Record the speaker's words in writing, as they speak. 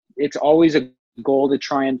it's always a goal to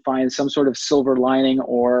try and find some sort of silver lining,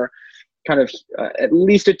 or kind of at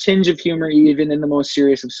least a tinge of humor, even in the most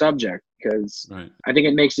serious of subject, because Right. I think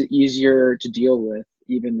it makes it easier to deal with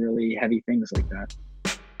even really heavy things like that.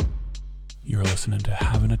 You're listening to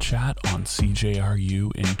Having a Chat on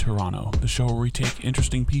CJRU in Toronto, the show where we take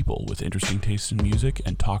interesting people with interesting tastes in music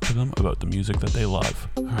and talk to them about the music that they love.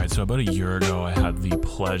 Alright, so about a year ago, I had the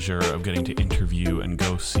pleasure of getting to interview and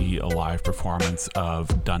go see a live performance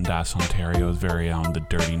of Dundas, Ontario's very own The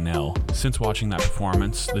Dirty Nil. Since watching that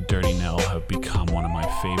performance, The Dirty Nil have become one of my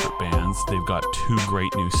favorite bands. They've got 2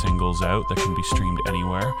 great new singles out that can be streamed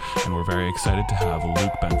anywhere, and we're very excited to have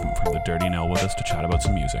Luke Bentham from The Dirty Nil with us to chat about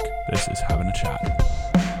some music. This is Having a Chat.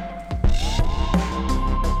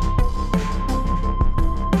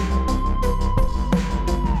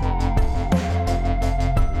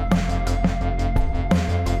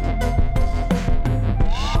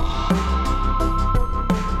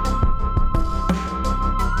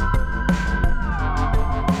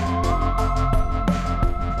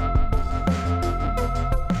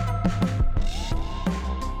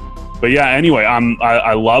 But yeah, anyway,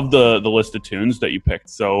 I love the list of tunes that you picked.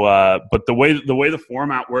 So, but the way the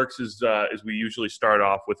format works is we usually start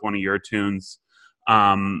off with one of your tunes,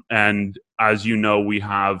 and as you know, we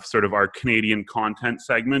have sort of our Canadian content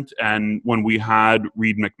segment. And when we had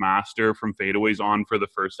Reed McMaster from Fadeaways on for the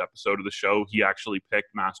first episode of the show, he actually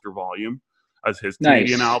picked Master Volume as his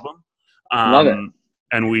Canadian album. Love it.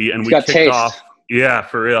 And we got kicked taste. off. Yeah,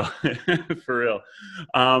 for real, for real.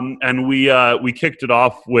 And we kicked it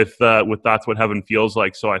off with That's What Heaven Feels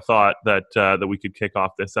Like. So I thought that we could kick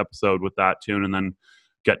off this episode with that tune and then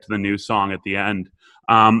get to the new song at the end.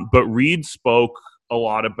 But Reed spoke a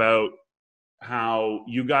lot about how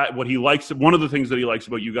you got what he likes. One of the things that he likes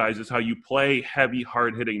about you guys is how you play heavy,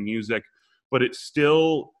 hard-hitting music, but it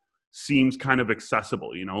still seems kind of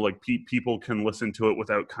accessible, you know, like people can listen to it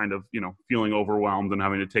without kind of, you know, feeling overwhelmed and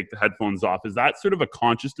having to take the headphones off. Is that sort of a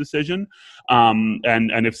conscious decision? And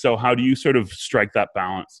if so, how do you sort of strike that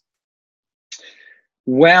balance?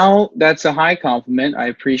 Well, that's a high compliment. I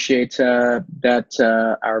appreciate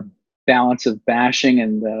that our balance of bashing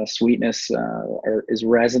and sweetness is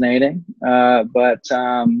resonating. But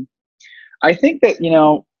I think that, you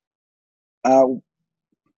know,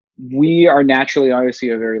 we are naturally, obviously,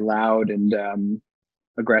 a very loud and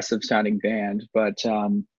aggressive sounding band, but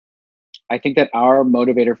I think that our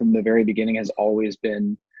motivator from the very beginning has always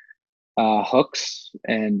been hooks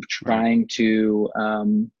and trying to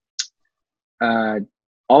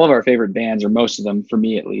all of our favorite bands, or most of them, for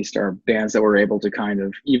me at least, are bands that were able to kind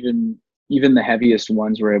of, even the heaviest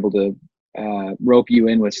ones were able to rope you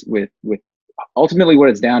in with ultimately what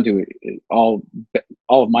it's down to.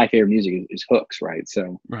 All of my favorite music is hooks, right?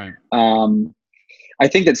 So I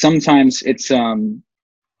think that sometimes it's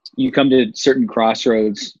you come to certain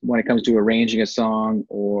crossroads when it comes to arranging a song,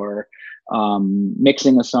 or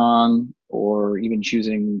mixing a song, or even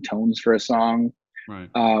choosing tones for a song,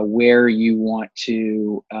 where you want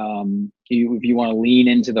to if you want to lean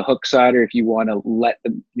into the hook side, or if you want to let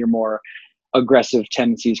your more aggressive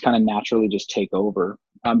tendencies kind of naturally just take over.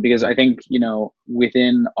 Because I think, you know,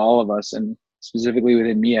 within all of us, and specifically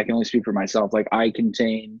within me, I can only speak for myself, like I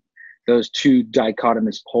contain those 2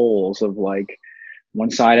 dichotomous poles of, like,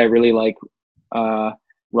 one side I really like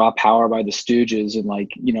raw power by the Stooges and, like,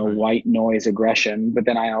 you know, white noise aggression, but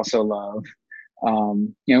then I also love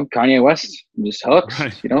you know, Kanye West, just hooks,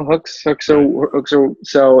 you know, hooks are,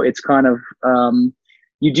 so it's kind of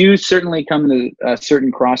you do certainly come to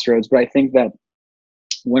certain crossroads. But I think that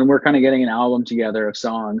when we're kind of getting an album together of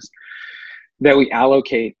songs that we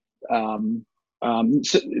allocate,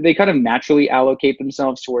 so they kind of naturally allocate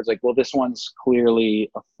themselves towards, like, well, this one's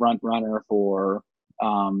clearly a front runner for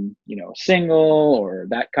you know, single or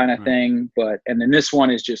that kind of thing, and then this one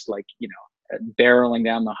is just, like, you know, barreling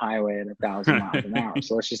down the highway at 1,000 miles an hour,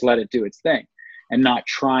 so let's just let it do its thing and not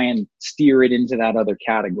try and steer it into that other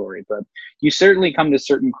category. But you certainly come to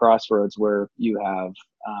certain crossroads where you have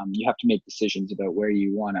to make decisions about where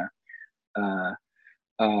you want to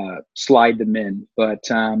slide them in. But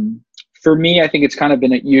for me, I think it's kind of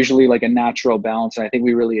been usually like a natural balance, and I think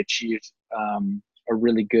we really achieved a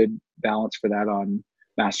really good balance for that on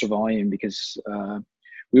Master Volume, because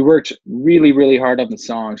we worked really, really hard on the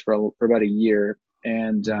songs for about a year,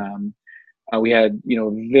 and we had, you know,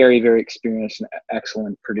 very, very experienced and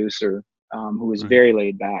excellent producer who was very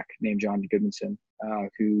laid back, named John Goodmanson,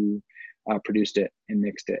 who produced it and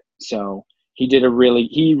mixed it. So he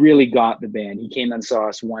really got the band. He came and saw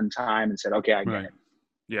us one time and said, "Okay, I get it."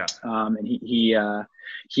 Yeah. And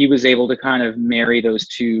he was able to kind of marry those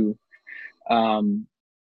 2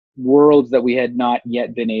 worlds that we had not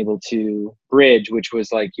yet been able to bridge, which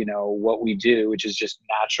was like, what we do, which is just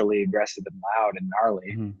naturally aggressive and loud and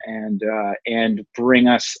gnarly, and bring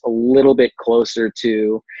us a little bit closer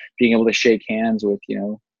to being able to shake hands with,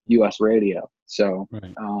 US radio. So,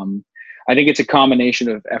 Right. I think it's a combination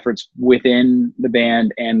of efforts within the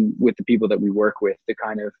band and with the people that we work with to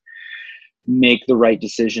kind of make the right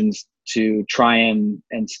decisions to try and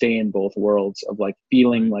stay in both worlds of like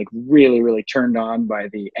feeling like really, really turned on by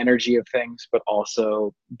the energy of things, but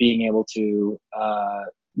also being able to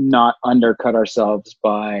not undercut ourselves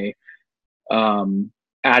by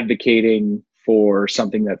advocating for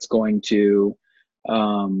something that's going to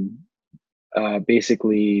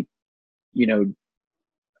basically,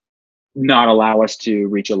 not allow us to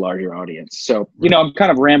reach a larger audience. So, I'm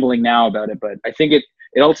kind of rambling now about it, but I think it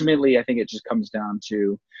ultimately, I think it just comes down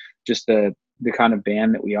to just the kind of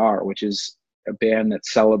band that we are, which is a band that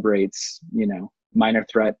celebrates, Minor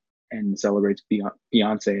Threat and celebrates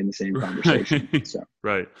Beyonce in the same conversation. So.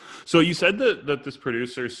 Right. So you said that this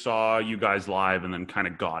producer saw you guys live and then kind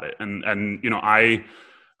of got it. And I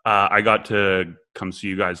got to come see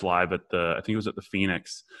you guys live at I think it was at the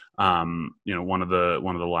Phoenix. One of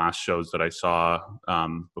the last shows that I saw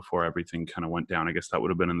before everything kind of went down. I guess that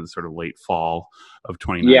would have been in the sort of late fall of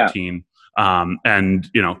 2019. Yeah.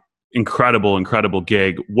 And incredible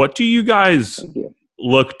gig. What do you guys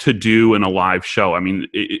look to do in a live show? I mean,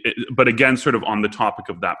 but again, sort of on the topic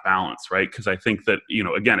of that balance, right? Because I think that,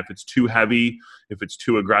 again, if it's too heavy, if it's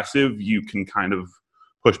too aggressive, you can kind of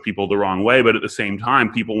push people the wrong way. But at the same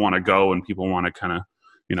time, people want to go and people want to kind of,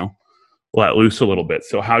 let loose a little bit.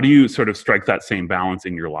 So how do you sort of strike that same balance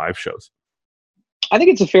in your live shows? I think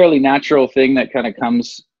it's a fairly natural thing that kind of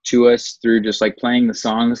comes to us through just like playing the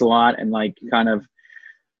songs a lot and like kind of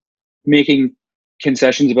making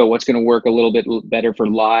concessions about what's going to work a little bit better for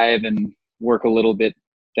live and work a little bit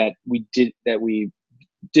that we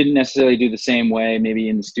didn't necessarily do the same way maybe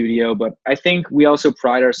in the studio. But I think we also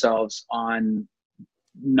pride ourselves on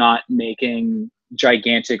not making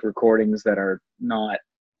gigantic recordings that are not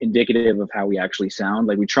indicative of how we actually sound.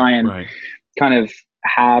 Like we try and kind of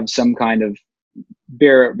have some kind of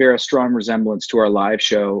bear a strong resemblance to our live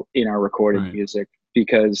show in our recorded music,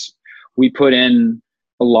 because we put in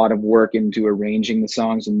a lot of work into arranging the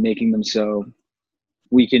songs and making them so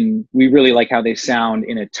we really like how they sound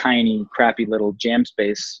in a tiny, crappy little jam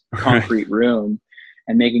space concrete room,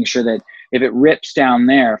 and making sure that if it rips down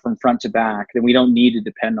there from front to back, then we don't need to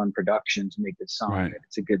depend on production to make this song. If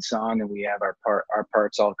it's a good song and we have our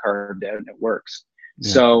parts all carved out and it works.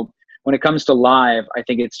 Yeah. So when it comes to live, I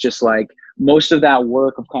think it's just like most of that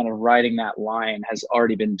work of kind of writing that line has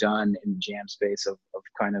already been done in the jam space of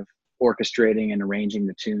kind of orchestrating and arranging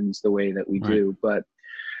the tunes the way that we do. But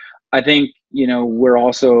I think, we're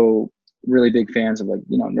also really big fans of like,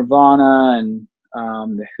 Nirvana and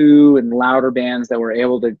the Who and louder bands that were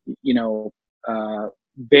able to,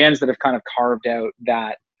 bands that have kind of carved out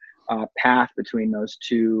that path between those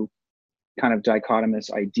two kind of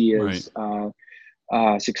dichotomous ideas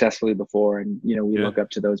successfully before. And, we look up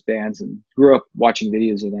to those bands and grew up watching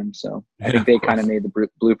videos of them. So I think they kind of made the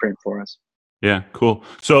blueprint for us. Yeah, cool.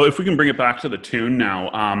 So if we can bring it back to the tune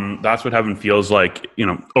now, That's What Heaven Feels Like,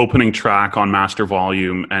 opening track on master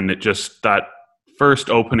volume. And it just, that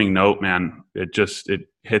first opening note, man, it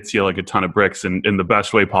hits you like a ton of bricks in the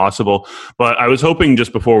best way possible. But I was hoping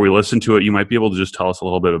just before we listen to it, you might be able to just tell us a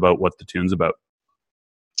little bit about what the tune's about.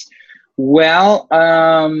 Well,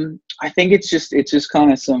 I think it's just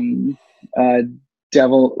kind of some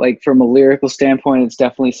devil, like from a lyrical standpoint, it's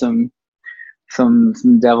definitely some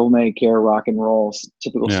devil may care rock and roll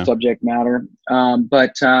typical subject matter.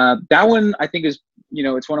 But that one I think is,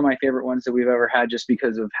 it's one of my favorite ones that we've ever had, just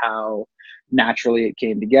because of how naturally it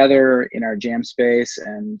came together in our jam space.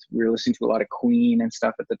 And we were listening to a lot of Queen and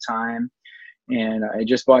stuff at the time. And I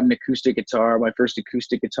just bought an acoustic guitar, my first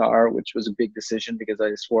acoustic guitar, which was a big decision because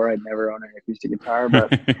I swore I'd never own an acoustic guitar.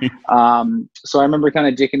 But so I remember kind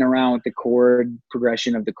of dicking around with the chord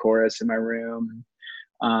progression of the chorus in my room.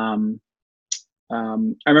 I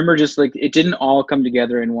remember just like it didn't all come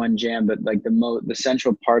together in one jam, but like the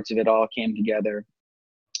central parts of it all came together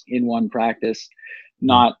in one practice.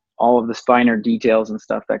 Not all of the finer details and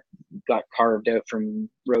stuff that got carved out from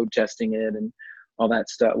road testing it and all that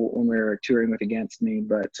stuff when we were touring with Against Me.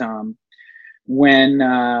 But when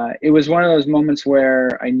it was one of those moments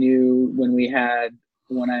where I knew when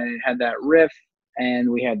I had that riff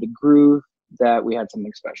and we had the groove that we had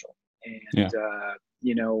something special. And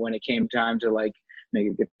when it came time to like make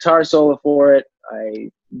a guitar solo for it,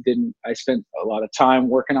 I spent a lot of time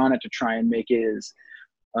working on it to try and make it as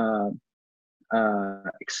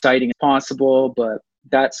exciting as possible, but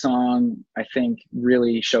that song, I think,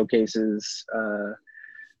 really showcases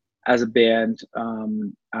as a band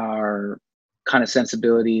our kind of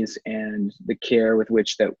sensibilities and the care with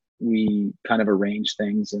which that we kind of arrange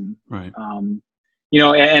things, and Right.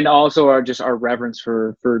 and also our reverence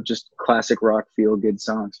for just classic rock feel good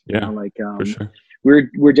songs. Yeah, for sure.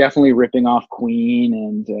 We're definitely ripping off Queen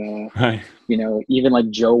and Right. even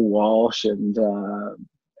like Joe Walsh and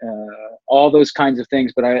all those kinds of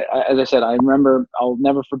things. But I, as I said, I'll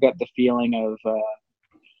never forget the feeling of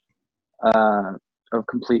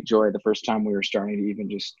complete joy the first time we were starting to even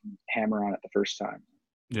just hammer on it the first time.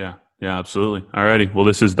 Yeah. Yeah, absolutely. Alrighty. Well,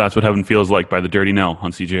 That's What Heaven Feels Like by the Dirty Nell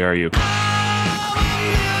on CJRU.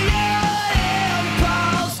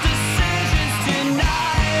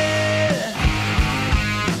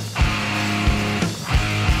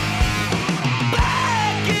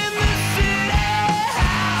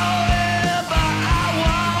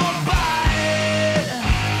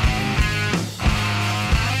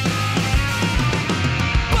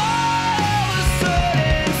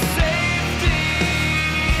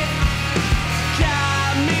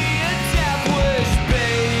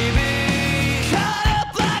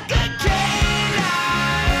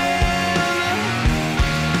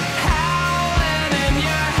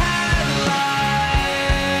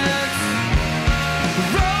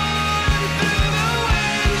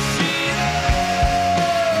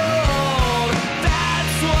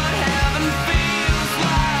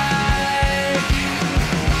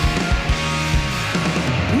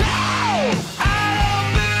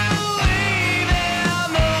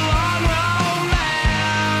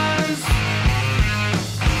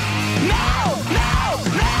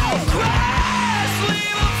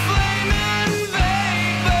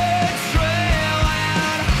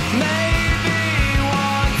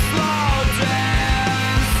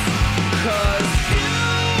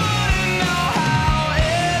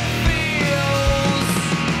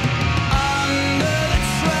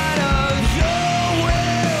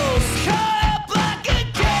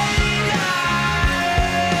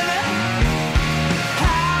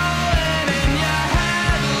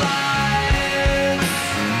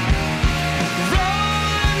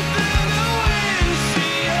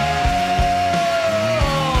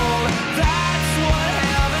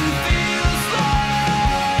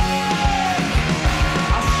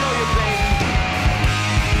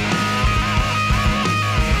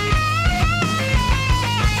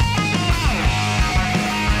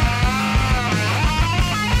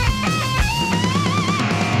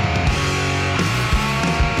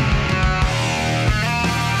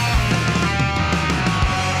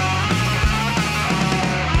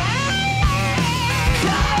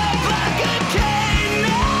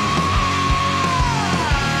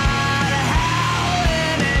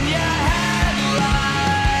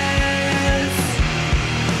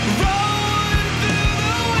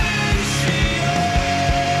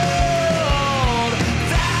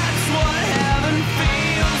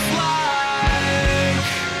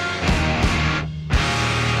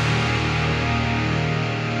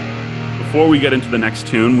 Before we get into the next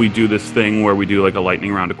tune, we do this thing where we do like a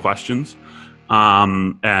lightning round of questions.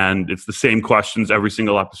 And it's the same questions every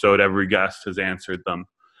single episode. Every guest has answered them.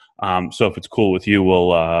 So if it's cool with you,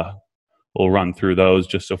 we'll run through those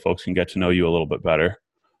just so folks can get to know you a little bit better.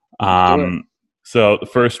 So the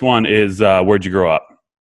first one is, where'd you grow up?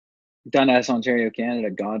 Dundas, Ontario, Canada,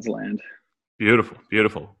 God's land. Beautiful,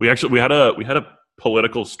 beautiful. We had a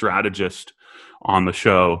political strategist on the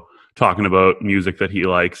show talking about music that he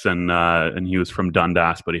likes, and he was from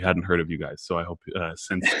Dundas, but he hadn't heard of you guys. So I hope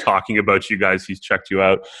since talking about you guys, he's checked you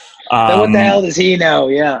out. So what the hell does he know?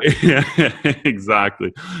 Yeah.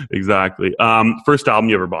 Exactly. First album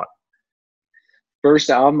you ever bought? First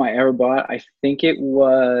album I ever bought, I think it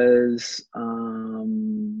was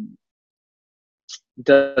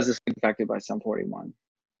Does This Get Affected by Sum 41.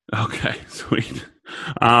 Okay, sweet.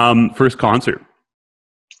 First concert?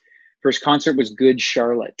 First concert was Good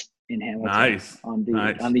Charlotte in Hamilton. Nice. On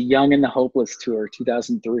the Young and the Hopeless tour,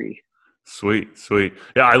 2003. Sweet.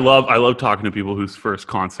 Yeah, I love talking to people whose first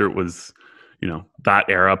concert was, that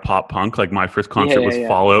era pop punk. Like my first concert was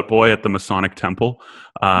Fall Out Boy at the Masonic Temple,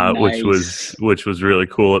 Nice. which was really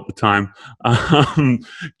cool at the time.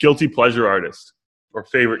 Guilty pleasure artist or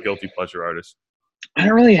favorite guilty pleasure artist? I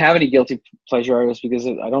don't really have any guilty pleasure artists because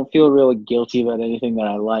I don't feel really guilty about anything that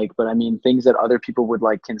I like. But I mean, things that other people would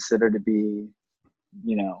like consider to be,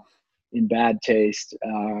 in bad taste.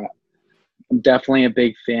 I'm definitely a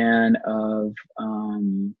big fan of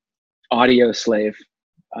Audio Slave,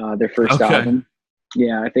 their first album.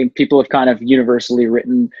 Yeah, I think people have kind of universally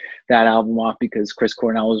written that album off because Chris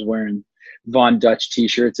Cornell was wearing Von Dutch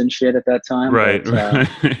T-shirts and shit at that time. Right. But,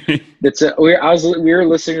 we were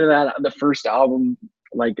listening to that the first album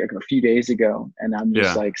like a few days ago, and I'm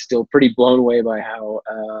just like still pretty blown away by how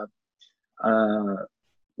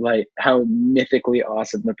like how mythically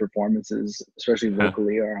awesome the performances, especially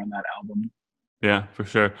vocally, are on that album. Yeah, for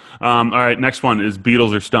sure. All right, next one is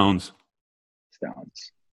Beatles or Stones?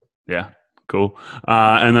 Stones. Yeah, cool.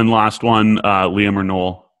 And then last one, Liam or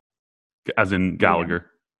Noel, as in Gallagher.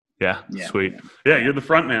 Yeah, sweet. Yeah, you're the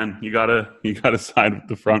front man. You gotta side with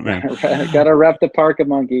the front man. Gotta rep the Parka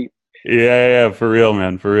Monkey. Yeah, for real,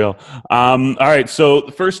 man, for real. All right, so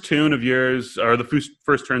the first tune of yours, or the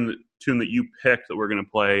first tune that you picked that we're gonna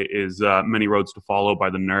play is "Many Roads to Follow" by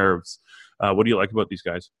the Nerves. What do you like about these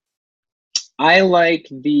guys? I like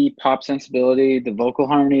the pop sensibility. The vocal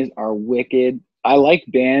harmonies are wicked. I like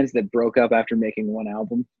bands that broke up after making one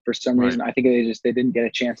album for some reason. I think they didn't get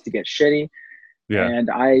a chance to get shitty. Yeah. And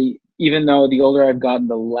even though the older I've gotten,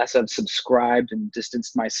 the less I've subscribed and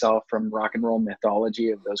distanced myself from rock and roll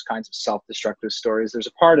mythology of those kinds of self-destructive stories. There's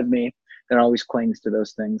a part of me that always clings to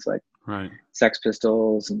those things, like Sex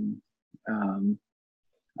Pistols, and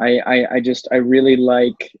I really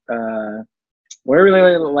like. What I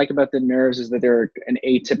really like about the Nerves is that they're an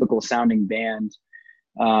atypical sounding band,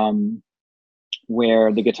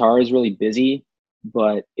 where the guitar is really busy,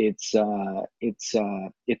 but it's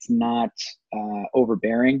not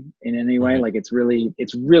overbearing in any way. Like it's really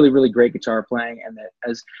great guitar playing, and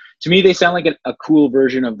to me they sound like a cool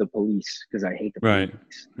version of the Police, because I hate the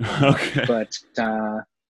Police. Okay. But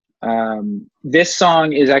this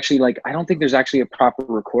song is actually like, I don't think there's actually a proper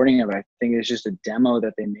recording of it. I think it's just a demo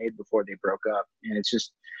that they made before they broke up, and it's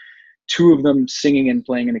just two of them singing and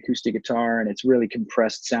playing an acoustic guitar, and it's really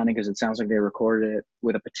compressed sounding because it sounds like they recorded it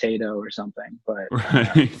with a potato or something. But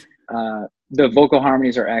the vocal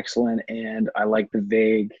harmonies are excellent, and I like the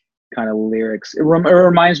vague kind of lyrics. It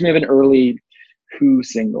reminds me of an early Who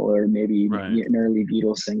single, or maybe an early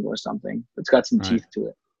Beatles single or something. It's got some teeth to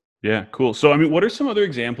it. Yeah, cool. So, I mean, what are some other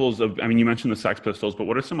examples of, I mean, you mentioned the Sex Pistols, but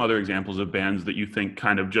what are some other examples of bands that you think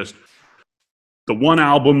kind of just the one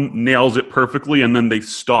album nails it perfectly and then they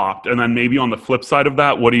stopped? And then maybe on the flip side of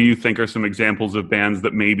that, what do you think are some examples of bands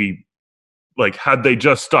that maybe, like, had they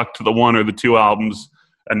just stuck to the one or the two albums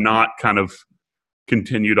and not kind of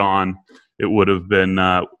continued on, it would have been,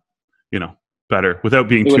 better without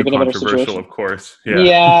being too controversial, of course.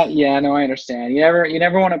 Yeah, no, I understand. You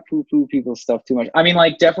never want to poo-poo people's stuff too much. I mean,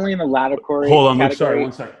 like, definitely in the latter category. Hold on, Luke, sorry,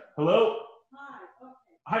 1 second. Hello?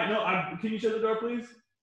 Hi, no, can you shut the door, please?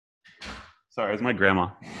 Sorry, it's my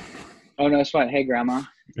grandma. Oh, no, it's fine. Hey, grandma.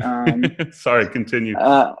 Sorry, continue.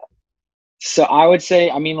 So I would say,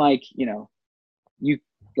 I mean, like,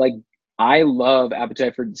 I love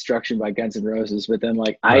Appetite for Destruction by Guns N' Roses, but then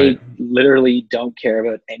I literally don't care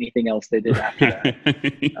about anything else they did after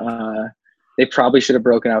that. They probably should have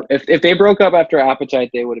broken up. If they broke up after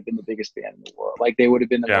Appetite, they would have been the biggest band in the world. Like, they would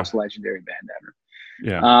have been the most legendary band ever.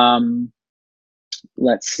 Yeah.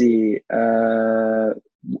 Let's see.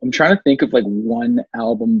 I'm trying to think of like one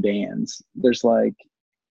album bands. There's like,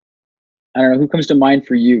 I don't know, who comes to mind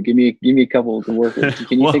for you? Give me a couple to work with.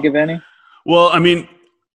 Can you think of any? Well, I mean,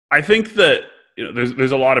 I think that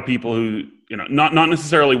there's a lot of people who not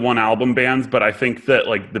necessarily one album bands, but I think that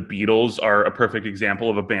like the Beatles are a perfect example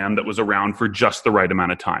of a band that was around for just the right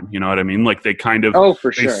amount of time. You know what I mean? Like they kind of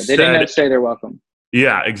for sure. They didn't have to say they're welcome.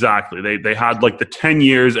 Yeah, exactly. They had like the 10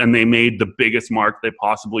 years and they made the biggest mark they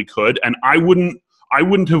possibly could. And I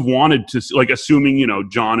wouldn't have wanted to, like, assuming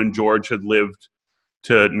John and George had lived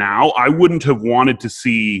to now, I wouldn't have wanted to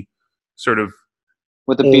see sort of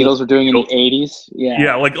what the Beatles were doing in the 80s.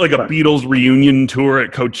 Yeah, like a Beatles reunion tour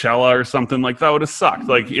at Coachella or something. Like, that would have sucked.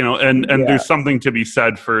 Like, and there's something to be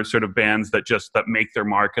said for sort of bands that make their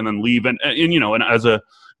mark and then leave. And as a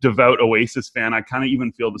devout Oasis fan, I kind of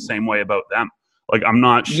even feel the same way about them. Like, I'm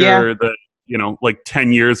not sure that, like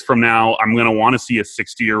 10 years from now, I'm going to want to see a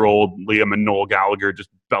 60-year-old Liam and Noel Gallagher just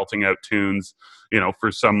belting out tunes,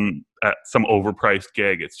 for some overpriced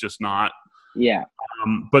gig. It's just not. Yeah.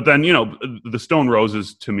 But then, the Stone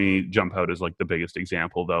Roses to me jump out as like the biggest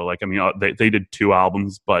example, though. Like, I mean, they did 2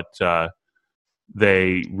 albums, but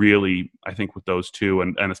they really, I think with those 2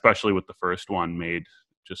 and especially with the first one, made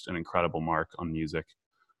just an incredible mark on music.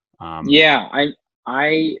 Yeah,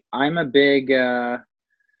 I'm a big,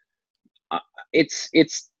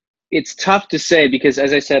 it's tough to say because,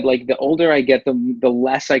 as I said, like the older I get, the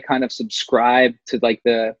less I kind of subscribe to like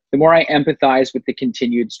the more I empathize with the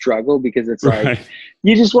continued struggle, because it's like,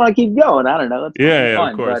 you just want to keep going. I don't know. It's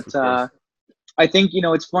fun. Of course, but I think,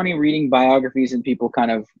 it's funny reading biographies and people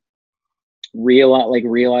kind of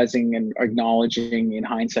realizing and acknowledging in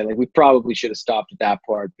hindsight, like we probably should have stopped at that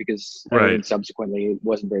part because Right. everything subsequently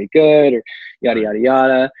wasn't very good, or yada, Right. yada,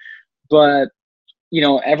 yada. But,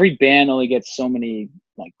 every band only gets so many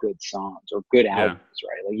like good songs or good Yeah. albums,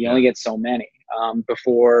 right? Like you Yeah. only get so many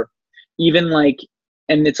before even like,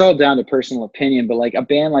 and it's all down to personal opinion, but like a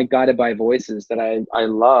band like Guided by Voices that I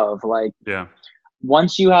love, like Yeah.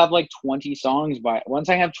 once you have like 20 songs once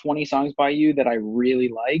I have 20 songs by you that I really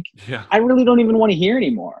like, Yeah. I really don't even want to hear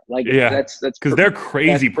anymore. Like Yeah. Because they're that's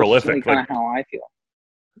crazy personally prolific. kind Like, of how I feel.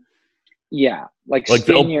 Yeah, like spin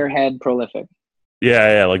they'll. your head prolific.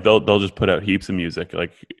 Yeah. Like they'll just put out heaps of music.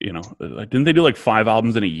 Like, like, didn't they do like 5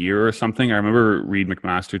 albums in a year or something? I remember Reed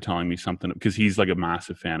McMaster telling me something because he's like a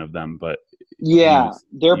massive fan of them. But Yeah,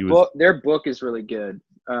 he was. their book is really good.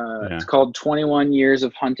 Yeah. It's called 21 Years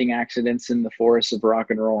of Hunting Accidents in the Forests of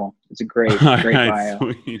Rock and Roll. It's a great, All great right.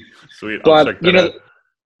 bio. Sweet. I'll But, check that out.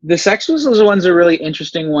 the Sex Pistols one's a really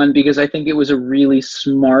interesting one because I think it was a really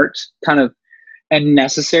smart kind of and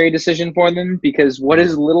necessary decision for them, because what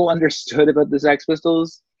is little understood about the Sex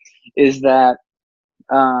Pistols is that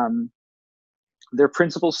their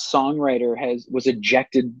principal songwriter was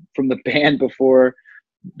ejected from the band before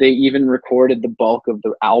they even recorded the bulk of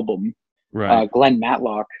the album, Right. Glenn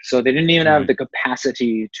Matlock. So they didn't even have Right. the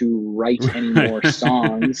capacity to write any more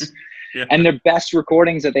songs. Yeah. And their best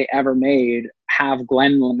recordings that they ever made have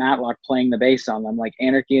Glenn Matlock playing the bass on them, like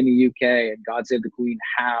Anarchy in the UK and God Save the Queen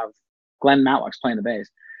have Glenn Matlock's playing the bass.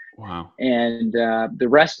 Wow. And the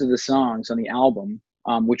rest of the songs on the album,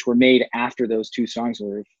 which were made after those two songs,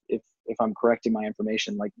 were, if I'm correct in my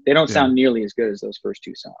information, like they don't sound nearly as good as those first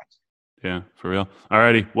two songs. Yeah, for real.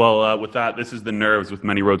 Alrighty. Well, with that, this is The Nerves with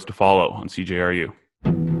Many Roads to Follow on CJRU.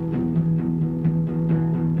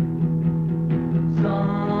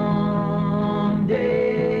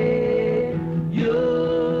 Someday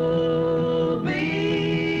you'll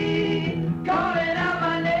be calling out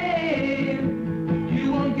my name.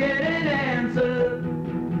 You won't get an answer.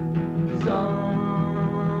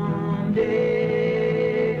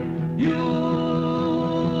 Someday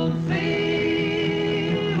you'll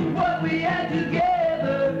see what we had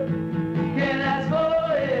together can last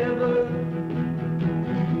forever.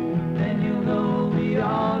 Then you'll know we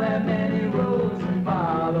all have many roads to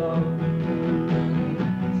follow.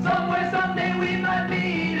 Somewhere, someday we might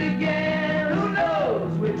meet again. Who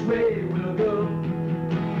knows which way we'll go?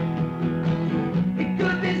 It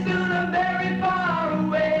could be soon or very far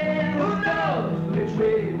away. Who knows which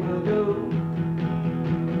way we'll go?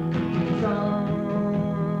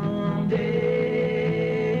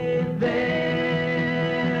 Someday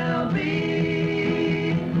they'll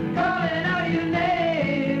be calling out your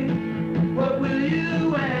name. What will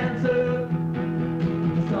you answer?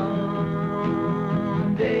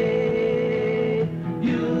 Someday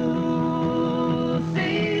you'll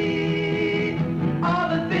see all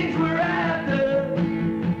the things we're after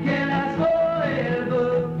can last forever.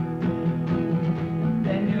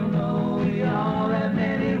 Then you'll know we all have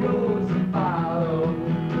many roads to follow.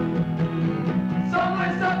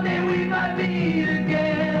 Somewhere, someday we might meet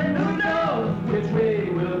again. Who knows which way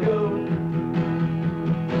we'll go?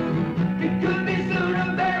 It could be soon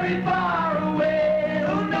or very far away.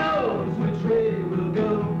 Who knows which way we'll go?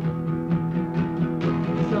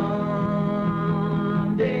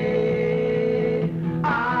 Someday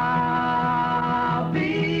I'll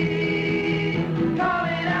be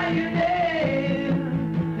calling out your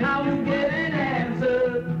name. Now we'll get an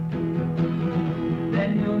answer.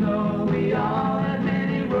 Then you'll know we all have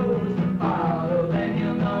many roads to follow. Then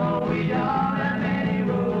you'll know we all have many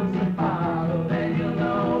roads to follow. Then you'll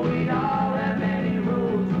know we all have many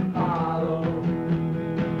roads to follow.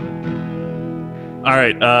 All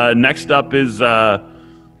right. Next up is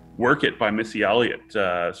Work It by Missy Elliott,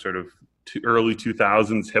 sort of early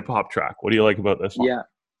 2000s hip hop track. What do you like about this one? Yeah.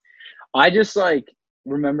 I just like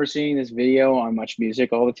remember seeing this video on Much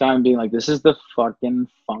Music all the time, being like, this is the fucking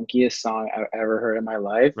funkiest song I've ever heard in my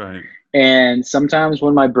life. Right. And sometimes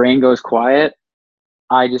when my brain goes quiet,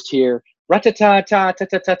 I just hear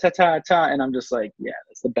rat-ta-ta-ta-ta-ta-ta-ta-ta, and I'm just like, yeah,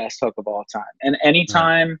 that's the best hook of all time. And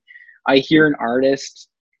anytime I hear an artist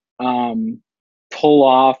pull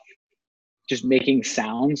off just making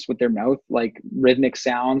sounds with their mouth, like rhythmic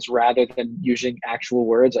sounds rather than using actual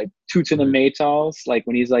words, like toots and the maytals, like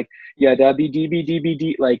when he's like, yeah,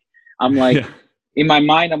 db, like, I'm like, Yeah. in my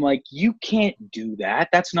mind, I'm like, you can't do that.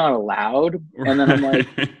 That's not allowed. And then I'm like,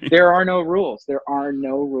 there are no rules. There are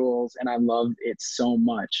no rules. And I love it so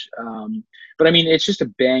much. But I mean, it's just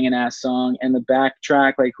a banging ass song. And the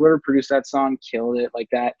backtrack, like whoever produced that song killed it. Like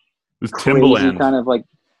that It was crazy Timbaland. kind of like,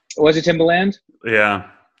 was it Timbaland? Yeah.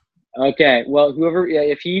 Okay, well, whoever, yeah,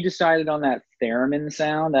 if he decided on that theremin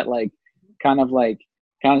sound, that kind of like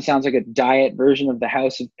kind of sounds like a diet version of the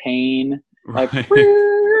House of Pain, like Right.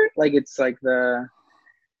 like it's like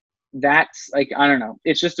that's like, I don't know,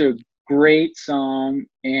 it's just a great song,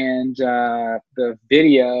 and the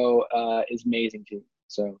video is amazing too.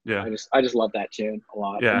 So Yeah. I just love that tune a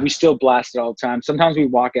lot. And Yeah. we still blast it all the time. Sometimes we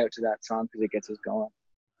walk out to that song because it gets us going.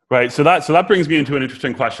 Right. So that brings me into an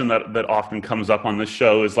interesting question that often comes up on this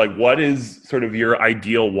show is like, what is sort of your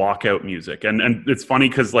ideal walkout music? And it's funny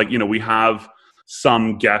because, like, you know, we have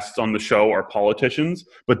some guests on the show are politicians,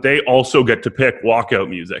 but they also get to pick walkout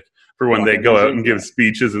music for when they go out and give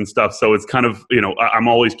speeches and stuff. So it's kind of, you know, I'm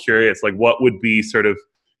always curious, like, what would be sort of,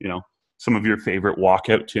 you know, some of your favorite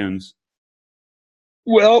walkout tunes?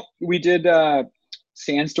 Well, we did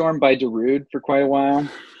Sandstorm by Darude for quite a while.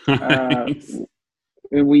 Nice.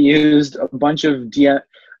 We used a bunch of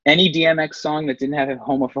any DMX song that didn't have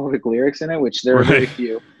homophobic lyrics in it, which there are very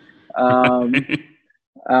few.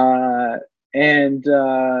 And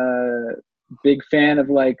big fan of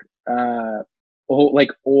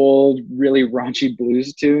old, really raunchy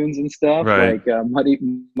blues tunes and stuff, Right. like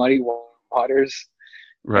Muddy Waters,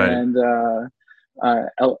 Right. and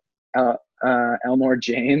Elmore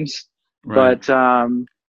James. Right. But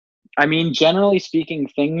I mean, generally speaking,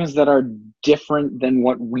 things that are different than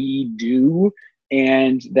what we do,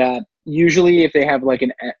 and that usually if they have like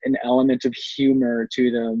an element of humor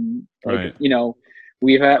to them, like, Right. you know,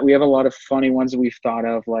 we have a lot of funny ones that we've thought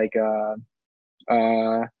of, like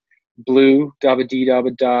Blue, Dabba Dee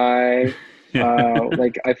Dabba Die,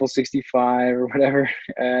 like Eiffel 65 or whatever,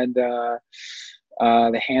 and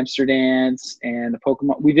the Hamster Dance and the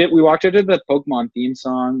Pokemon. We walked out to the Pokemon theme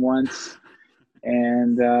song once.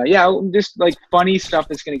 And yeah, just like funny stuff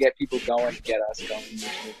that's going to get people going and get us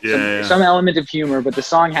going. Some element of humor, but the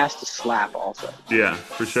song has to slap also. Yeah,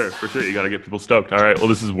 for sure. You got to get people stoked. All right, well,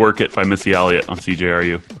 this is Work It by Missy Elliott on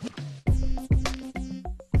CJRU.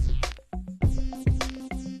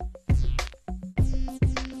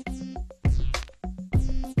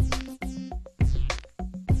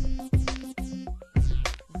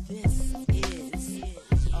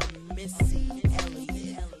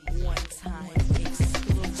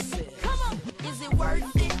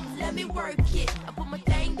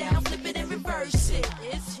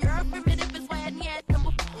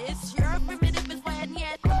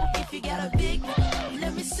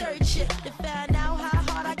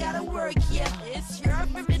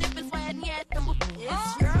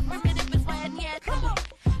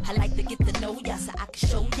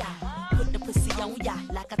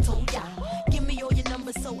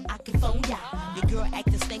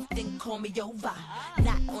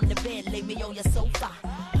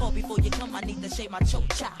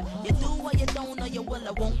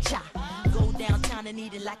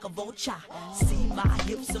 See my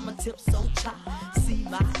hips and my tips so chai. See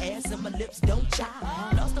my ass and my lips don't chai.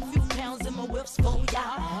 Lost a few pounds in my whips for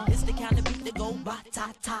ya. It's the kind of beat that go ba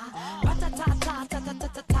ta ta, ba ta ta ta ta ta ta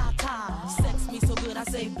ta ta ta. Sex me so good I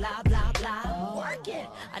say blah blah blah. Work it.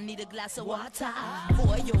 I need a glass of water.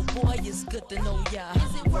 Boy, oh boy, it's good to know ya.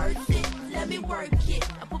 Is it worth it? Let me work it.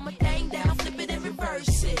 I put my thing down, flip it and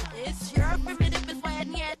reverse it. It's your primitive is why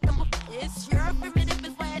yet. It's your primitive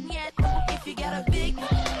is why yet. If you got a big,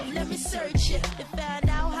 let me search it to find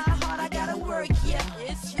out how hard I gotta work. Yeah,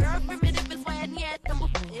 it's your primitive is why yet.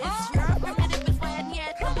 It's your primitive is why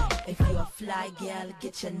yet. If you a fly gal,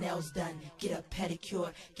 get your nails done, get a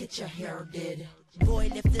pedicure, get your hair did.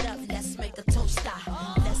 Boy, lift it up, let's make a toaster.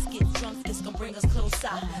 Let's get drunk, this gon' bring us closer.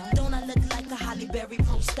 Don't I look like a Halle Berry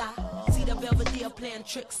poster? See the Belvedere playing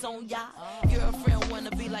tricks on ya. Girlfriend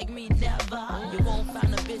wanna be like me, never. You won't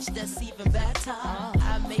find a bitch that's even better.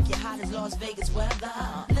 I make it hot as Las Vegas weather.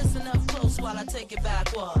 Listen up close while I take it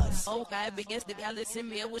backwards. Okay, begins to listen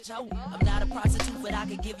me what you want. I'm not a prostitute, but I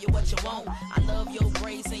can give you what you want. I love your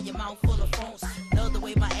braids and your mouth full of phones. Love the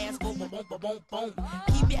way my ass go boom boom boom boom.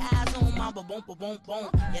 Keep your eyes on my boom boom boom boom.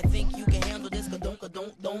 You think you can handle this?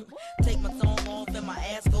 Don't. Take my thumb off and my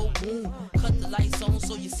ass go boom. Cut the lights on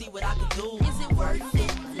so you see what I can do. Is it worth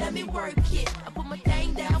it? Let me work it. I put my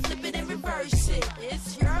thing down, flip it and reverse it.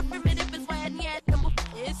 It's your primitive is why yet.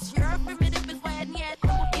 It's your primitive is why yet.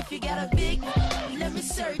 If you got a big, let me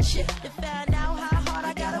search it to find out how hard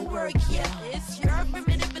I gotta work. Yeah, it's your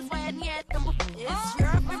primitive is why yet. It's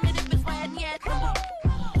your primitive is why yet.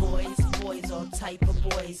 Boys, all type of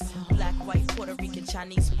boys. Black, white, Puerto Rican,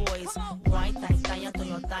 Chinese boys. White,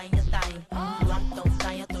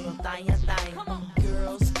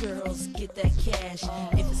 girls, girls, get that cash.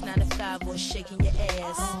 If it's 9 to 5 or shaking your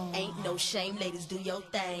ass, ain't no shame, ladies, do your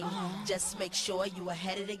thing. Just make sure you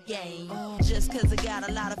ahead of the game. Just cause I got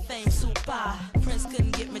a lot of fame, super. Prince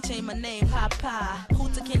couldn't get me, change my name, Papa.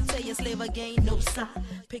 Hooter can tell you slave again, no sign.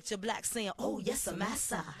 Picture Black saying, oh yes, I'm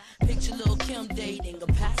massa. Picture Lil Kim dating a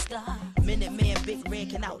pastor. Minute Man, Big Red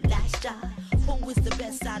can outlast ya. Who is the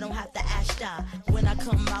best? I don't have to ask ya. When I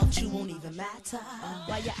come out, you won't even matter.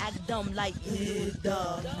 Why you act dumb like,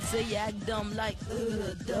 duh? Say you act dumb like,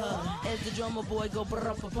 duh. As the drummer boy go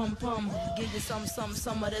brr-pum-pum. Give you some of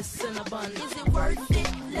this cinnabon. Is it worth it?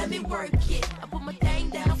 Let me work it. I put my thing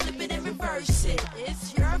down, flip it and reverse it.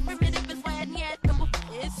 It's your primitive, it's why yet.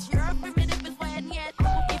 It's your primitive, it's why yet.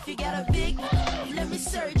 If you got a big, let me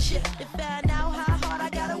search it. To find out how hard I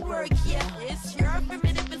gotta work, yeah. It's your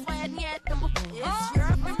primitive, it's why yet. It's your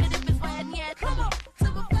primitive, it's why yet. Come on,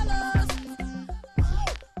 simple fellas.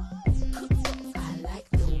 I like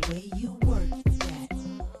the way you work that.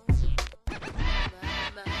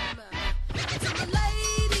 To the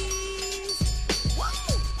ladies, whoa,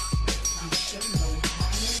 you sure know how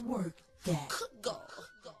to work that. Go.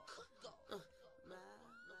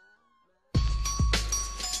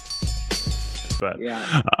 But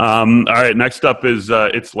Yeah. all right, next up is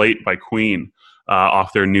It's Late by Queen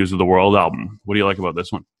off their News of the World album. What do you like about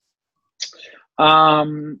this one?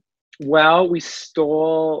 Well, we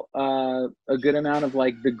stole a good amount of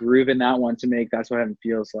like the groove in that one to make That's What Heaven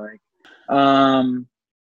Feels Like.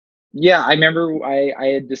 Yeah, I remember I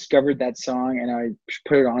had discovered that song and I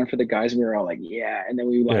put it on for the guys and we were all like, yeah. And then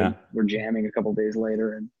we were jamming a couple days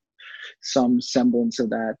later and some semblance of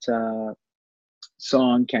that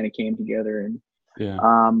song kind of came together. And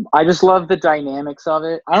I just love the dynamics of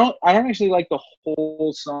it. I don't actually like the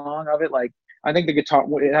whole song of it. Like, I think the guitar,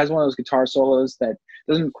 it has one of those guitar solos that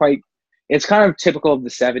doesn't quite, it's kind of typical of the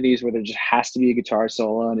 70s where there just has to be a guitar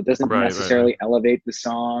solo and it doesn't necessarily elevate the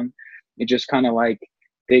song. It just kind of like,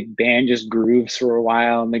 big band just grooves for a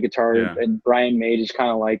while and the guitar and Brian May just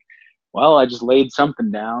kind of like, well, I just laid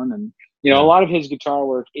something down. And, you know, a lot of his guitar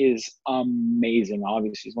work is amazing.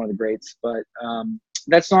 Obviously, he's one of the greats, but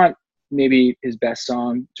that's not maybe his best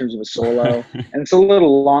song in terms of a solo. And it's a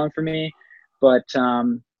little long for me, but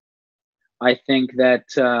I think that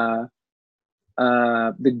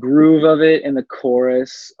the groove of it and the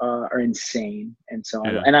chorus are insane. And so,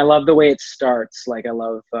 and I love the way it starts. Like, I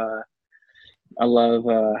love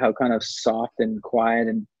how kind of soft and quiet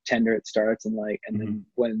and tender it starts, and like, and then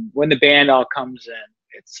when the band all comes in,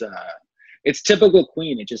 it's typical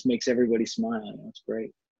Queen. It just makes everybody smile. It's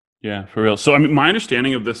great. Yeah, for real. So, I mean, my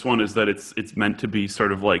understanding of this one is that it's meant to be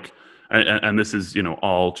sort of like, and this is, you know,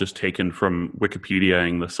 all just taken from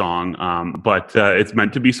Wikipediaing the song, but it's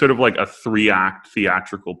meant to be sort of like a 3-act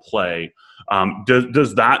theatrical play.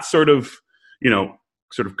 Does that sort of, you know,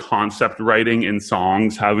 sort of concept writing in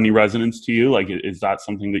songs have any resonance to you? Like, is that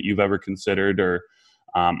something that you've ever considered or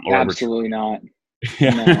absolutely not.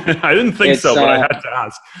 Yeah. No. I didn't think so, but I had to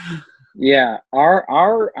ask. Yeah.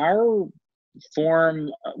 Our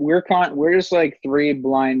form, we're just like 3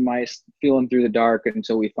 blind mice feeling through the dark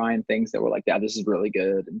until we find things that we're like, yeah, this is really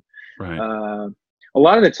good. And a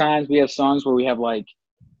lot of the times we have songs where we have like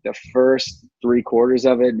the first 3/4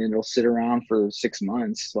 of it and it'll sit around for 6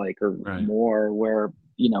 months, like, or more, where,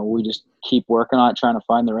 you know, we just keep working on it, trying to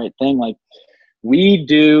find the right thing. Like we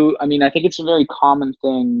do. I mean, I think it's a very common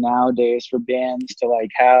thing nowadays for bands to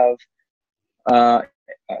like have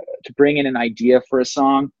to bring in an idea for a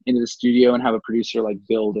song into the studio and have a producer like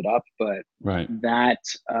build it up. But that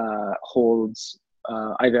holds,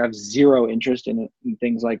 I have zero interest in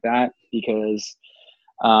things like that, because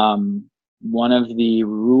one of the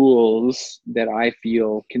rules that I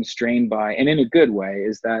feel constrained by, and in a good way,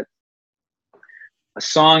 is that a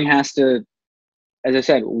song has to, as I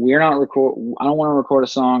said, I don't want to record a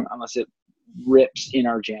song unless it rips in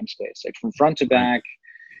our jam space, like from front to back.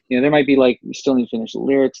 You know, there might be like, we still need to finish the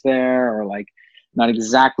lyrics there, or like not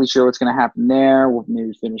exactly sure what's going to happen there. We'll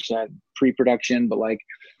maybe finish that pre-production, but like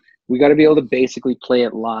we got to be able to basically play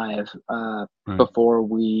it live before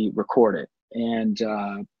we record it. And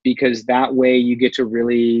because that way you get to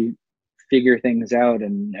really figure things out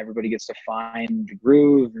and everybody gets to find the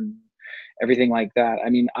groove and everything like that. I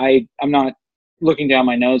mean, I'm not looking down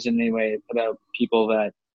my nose in any way about people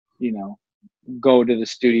that, you know, go to the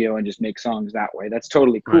studio and just make songs that way. That's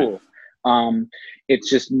totally cool. It's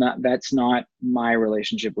just that's not my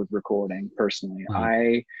relationship with recording personally.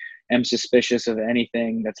 I am suspicious of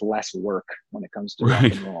anything that's less work when it comes to rock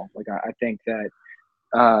and roll. Like I think that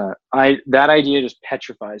that idea just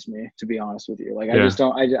petrifies me, to be honest with you. Like I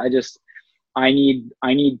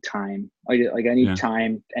need time. I need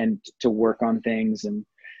time and to work on things. And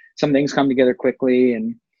some things come together quickly.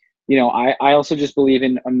 And I also just believe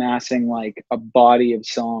in amassing like a body of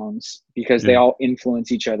songs because they all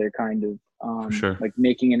influence each other, kind of. Sure. Like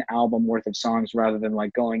making an album worth of songs rather than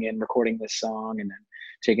like going in, recording this song and then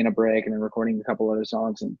taking a break and then recording a couple other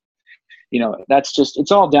songs. And that's just,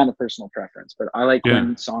 it's all down to personal preference, but I like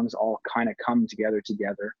when songs all kind of come together.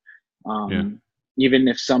 Even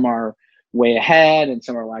if some are way ahead and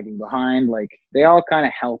some are lagging behind, like they all kind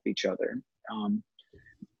of help each other.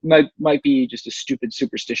 Might be just a stupid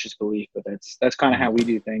superstitious belief, but that's kind of how we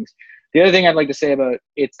do things. The other thing I'd like to say about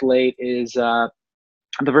It's Late is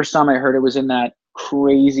the first time I heard it was in that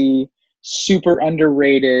crazy, super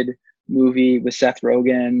underrated movie with Seth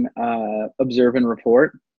Rogen, Observe and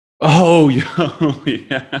Report. Oh,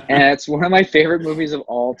 yeah. And it's one of my favorite movies of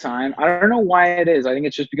all time. I don't know why it is. I think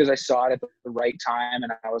it's just because I saw it at the right time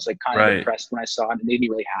and I was like kind of depressed when I saw it. It made me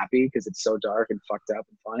really happy because it's so dark and fucked up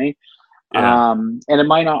and funny. Yeah. And it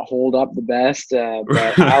might not hold up the best,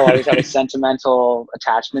 but I'll always have a sentimental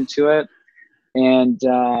attachment to it. And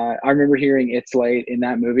I remember hearing It's Late in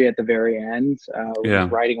that movie at the very end. When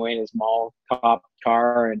he's riding away in his mall cop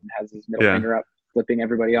car and has his middle finger up, flipping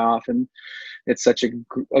everybody off. And it's such a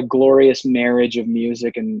glorious marriage of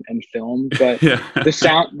music and film. But the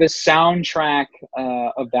soundtrack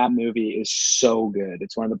of that movie is so good.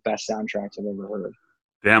 It's one of the best soundtracks I've ever heard.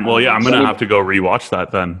 Damn. Well, I'm going to have to go rewatch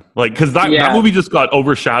that then. Like, because that movie just got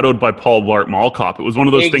overshadowed by Paul Blart Mall Cop. It was one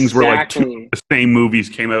of those things where like two of the same movies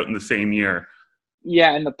came out in the same year.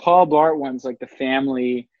 Yeah, and the Paul Blart one's like the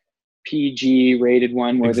family PG rated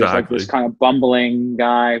one where there's like this kind of bumbling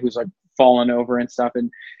guy who's like falling over and stuff.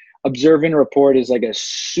 And Observe and Report is like a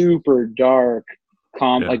super dark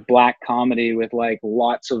like black comedy with like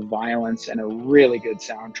lots of violence and a really good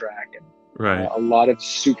soundtrack. And a lot of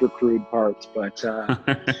super crude parts, but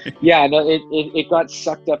it got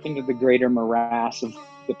sucked up into the greater morass of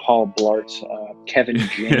the Paul Blart, Kevin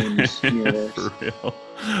James universe. For real.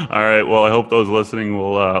 All right. Well, I hope those listening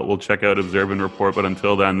will check out Observe and Report. But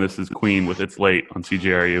until then, this is Queen with It's Late on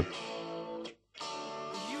CJRU.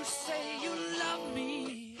 You say you love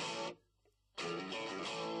me,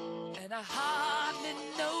 and I hardly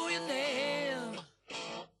know your name.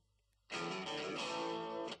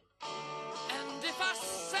 And if I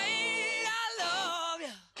say I love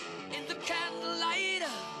you in the candlelight,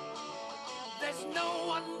 there's no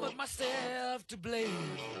one but myself to blame.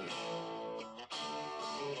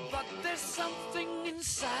 But there's something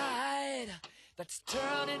inside that's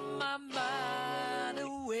turning my mind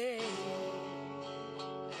away.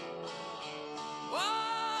 Oh,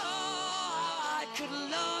 I could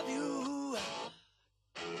love you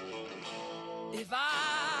if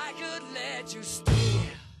I could let you stay.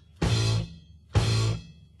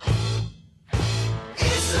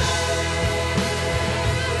 It's late,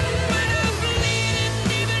 but I'm bleeding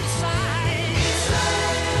deep inside. It's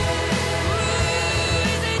late,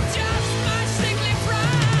 is it just my sickly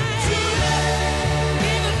pride? Too late,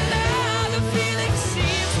 even now the feeling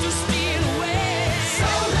seems to steal away. So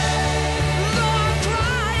late, though I'm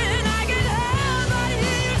crying, I can help but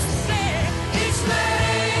hear you say, it's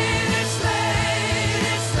late, it's late,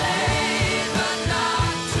 it's late, but not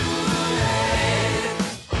too late.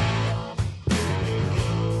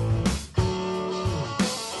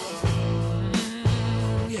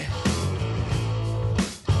 Yeah.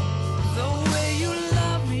 The way you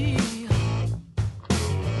love me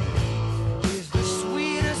is the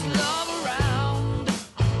sweetest love around.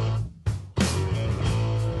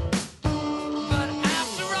 But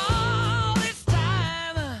after all this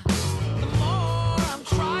time, the more I'm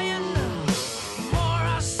trying, the more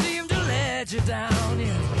I seem to let you down.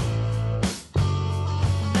 Yeah.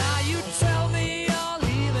 Now you tell me you're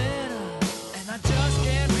leaving, and I just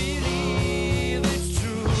can't believe it's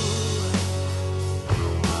true.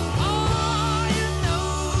 Oh, you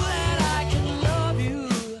know that I can love you,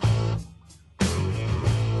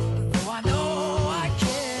 though I know I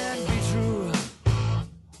can't be true.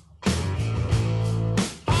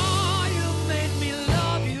 Oh, you made me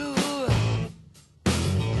love you.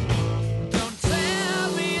 Don't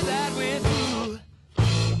tell me that with you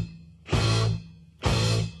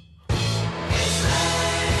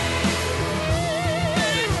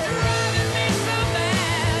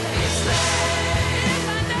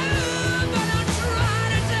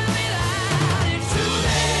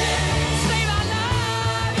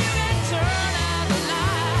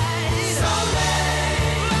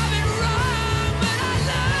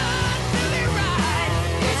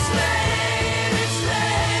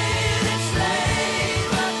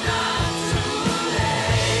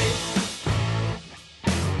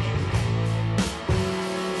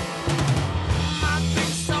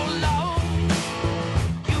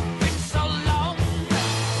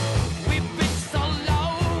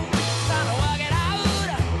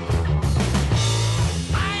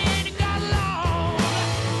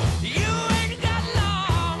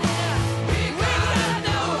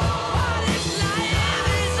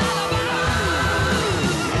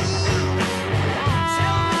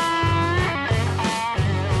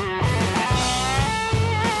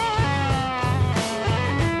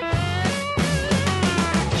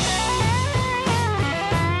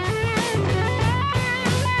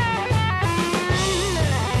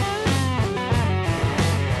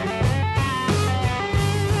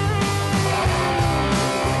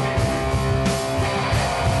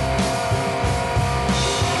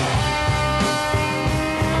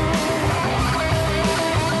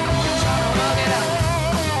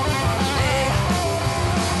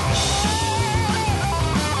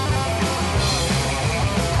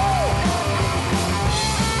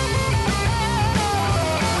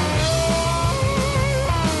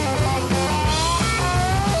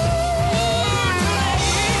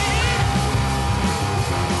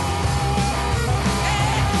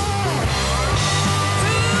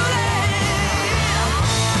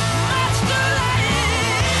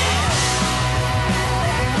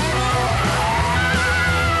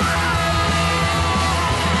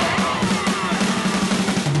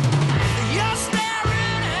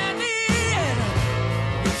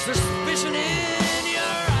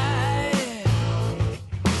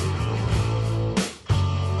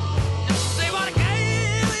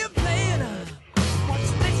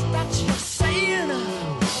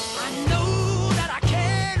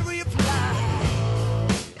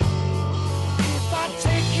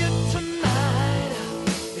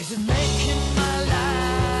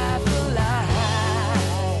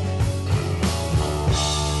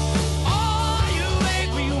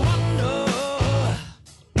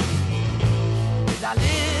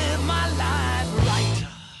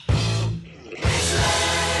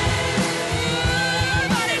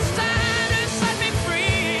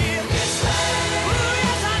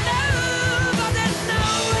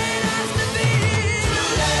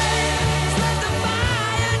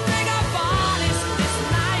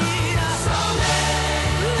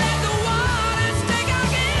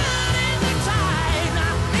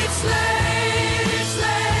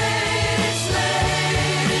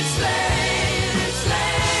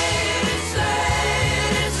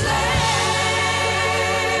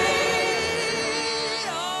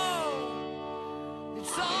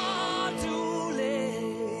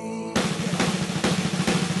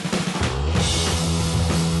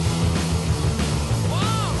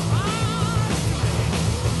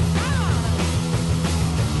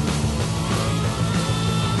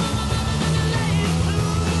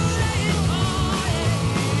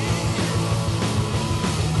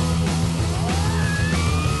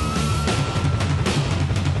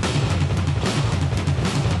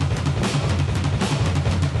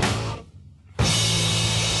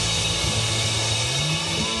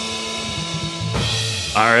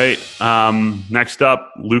All right. Next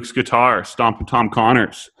up, Luke's guitar, Stompin' Tom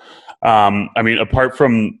Connors. I mean, apart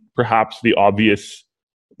from perhaps the obvious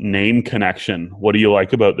name connection, what do you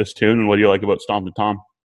like about this tune, and what do you like about Stompin' Tom?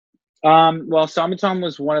 Well, Stompin' Tom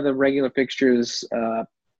was one of the regular fixtures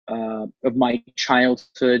of my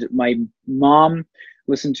childhood. My mom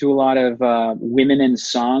listened to a lot of women in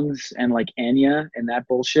songs and like Enya and that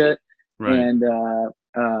bullshit, Right. and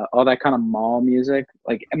all that kind of mall music.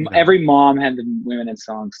 Like Yeah. every mom had the Women in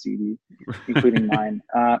Songs CD, including mine.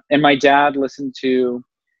 And my dad listened to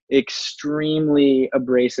extremely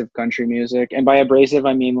abrasive country music, and by abrasive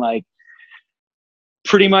I mean like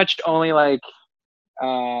pretty much only like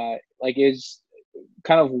is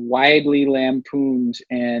kind of widely lampooned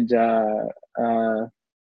and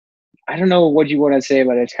I don't know what you want to say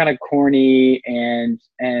about it. It's kind of corny and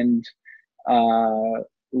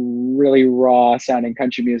really raw sounding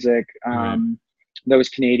country music Right. that was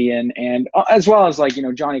Canadian, and as well as like, you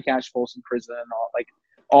know, Johnny Cash, Folsom Prison,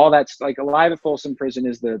 all that's like Alive at Folsom Prison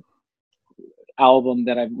is the album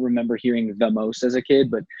that I remember hearing the most as a kid,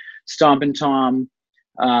 but Stompin' Tom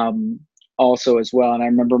also as well. And I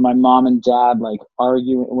remember my mom and dad like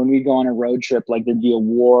arguing when we go on a road trip, like there'd be a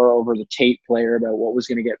war over the tape player about what was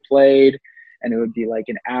going to get played, and it would be like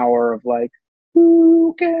an hour of like,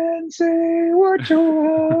 who can say what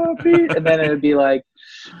you're happy, and then it would be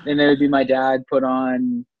my dad put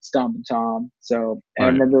on Stompin' Tom. So and I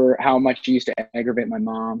Right. remember how much it used to aggravate my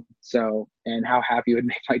mom, so, and how happy it would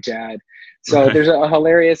make my dad. So Right. there's a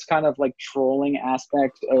hilarious kind of like trolling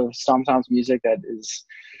aspect of Stompin' Tom's music that is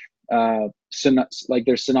like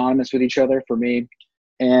they're synonymous with each other for me.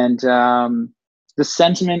 And the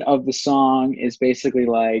sentiment of the song is basically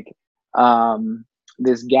like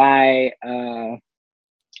this guy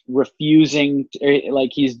refusing to,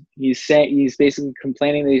 like he's basically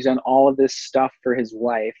complaining that he's done all of this stuff for his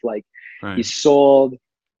wife, like Right. he sold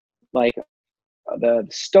like the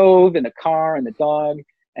stove and the car and the dog,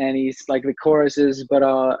 and he's like, the chorus is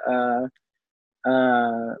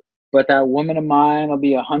but that woman of mine will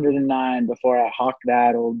be 109 before I hawk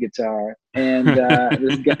that old guitar. And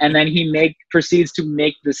and then he proceeds to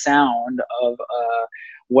make the sound of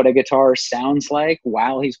what a guitar sounds like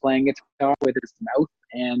while he's playing guitar with his mouth.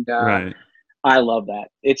 And Right. I love that.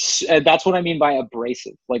 It's that's what I mean by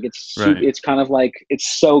abrasive. Like Right. it's kind of like,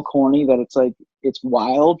 it's so corny that it's like, it's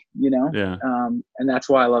wild, you know? Yeah. And that's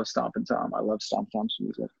why I love Stompin' Tom. I love Stompin' Tom's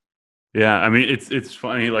music. Yeah, I mean, it's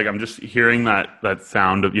funny. Like, I'm just hearing that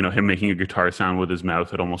sound of, you know, him making a guitar sound with his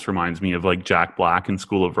mouth. It almost reminds me of like Jack Black in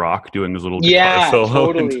School of Rock doing his little guitar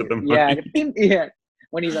solo into the mic. Yeah.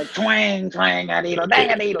 When he's like twang, twang, a needle, bang,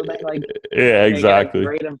 a needle, bang, like Yeah, making exactly. a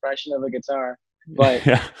great impression of a guitar. But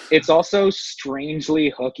Yeah, it's also strangely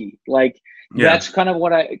hooky. Like yeah, that's kind of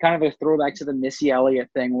a throwback to the Missy Elliott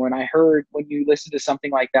thing. When you listen to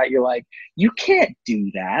something like that, you're like, you can't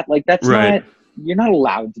do that. Like that's right. not, you're not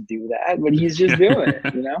allowed to do that, but he's just doing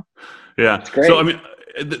it, you know? Yeah. It's great. So I mean,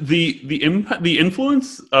 the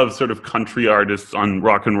influence of sort of country artists on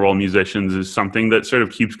rock and roll musicians is something that sort of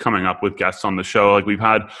keeps coming up with guests on the show. Like we've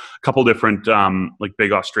had a couple different like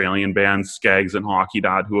big Australian bands, Skaggs and Hockey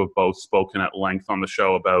Dad, who have both spoken at length on the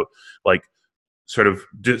show about like sort of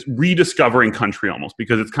rediscovering country almost,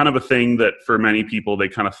 because it's kind of a thing that for many people, they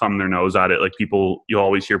kind of thumb their nose at it. Like you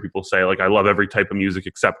always hear people say like, I love every type of music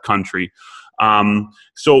except country.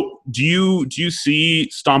 So do you see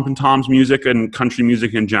Stompin' Tom's music and country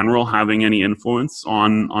music in general having any influence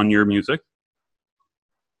on your music?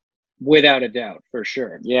 Without a doubt, for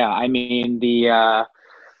sure. Yeah. I mean,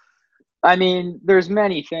 there's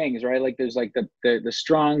many things, right? Like there's like the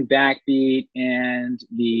strong backbeat and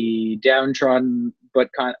the downtrodden but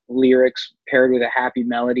kind of lyrics paired with a happy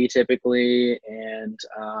melody typically. And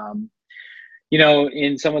you know,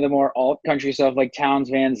 in some of the more alt country stuff like Townes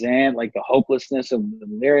Van Zandt, like the hopelessness of the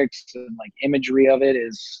lyrics and like imagery of it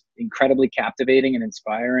is incredibly captivating and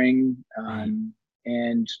inspiring.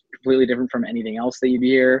 And completely different from anything else that you'd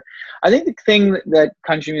hear. I think the thing that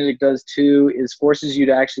country music does too is forces you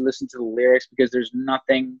to actually listen to the lyrics, because there's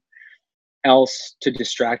nothing else to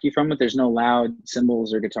distract you from it. There's no loud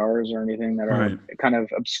cymbals or guitars or anything that are Right. kind of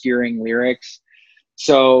obscuring lyrics.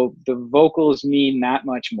 So the vocals mean that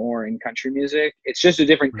much more in country music. It's just a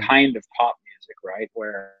different Right. kind of pop music, right?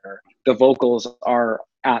 Where the vocals are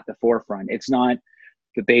at the forefront. It's not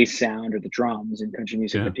the bass sound or the drums in country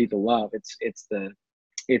music Yeah. that people love. It's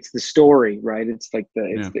the story, right? It's like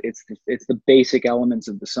it's the basic elements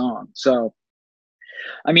of the song. So,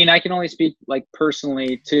 I mean, I can only speak like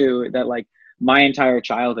personally too, that like my entire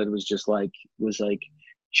childhood was like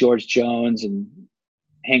George Jones and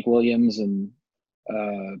Hank Williams and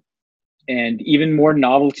and even more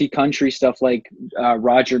novelty country stuff like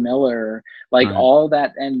Roger Miller, like Right. all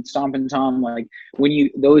that, and Stompin' Tom, like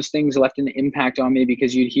those things left an impact on me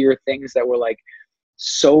because you'd hear things that were like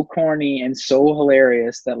so corny and so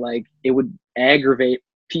hilarious that like it would aggravate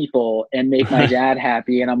people and make my dad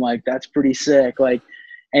happy. And I'm like, that's pretty sick. Like,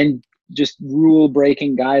 and just rule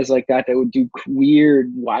breaking guys like that would do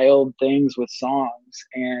weird, wild things with songs.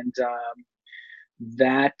 And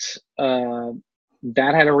that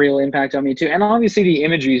had a real impact on me too. And obviously the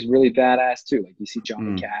imagery is really badass too. Like you see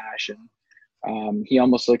Johnny Cash, and he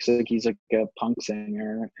almost looks like he's like a punk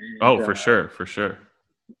singer. And, for sure.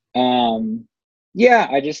 Yeah,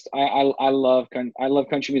 I love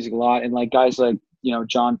country music a lot, and like guys like, you know,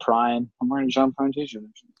 John Prine. I'm wearing a John Prine t-shirt.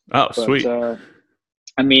 Oh, sweet.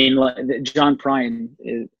 I mean, John Prine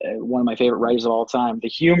is one of my favorite writers of all time. The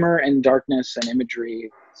humor and darkness and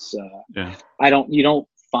imagery, you don't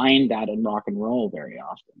find that in rock and roll very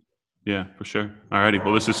often. Yeah, for sure. Alrighty,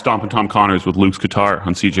 well, this is Stompin' Tom Connors with Luke's guitar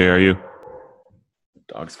on CJRU.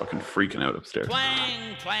 Dog's fucking freaking out upstairs.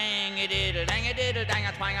 Twang, twang, a diddle dang, a diddle dang,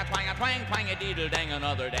 a twang, twang, a diddle dang,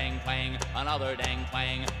 another dang twang, another dang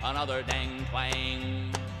twang, another dang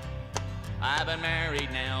twang. I've been married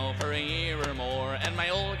now for a year or more, and my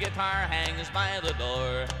old guitar hangs by the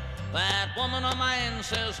door. That woman of mine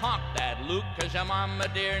says, "Hawk that, Luke, 'cause your mama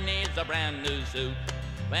dear needs a brand new suit."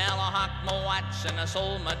 Well, I hawked my watch and I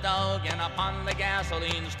sold my dog, and upon the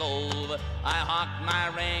gasoline stove I hawked my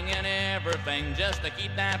ring and everything just to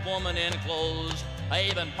keep that woman in clothes. I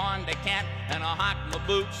even pawned a cat and I hawked my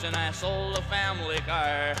boots, and I sold a family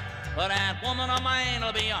car. But that woman of mine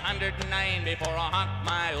will be 109 before I hawk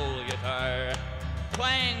my old guitar.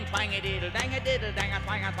 Twang, twang, a diddle dang, a diddle dang, a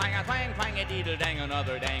twang, twang, twang, a diddle dang,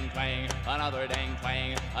 another dang twang, another dang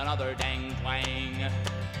twang, another dang twang.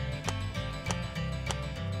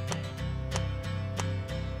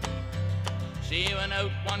 She went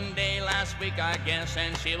out one day last week, I guess,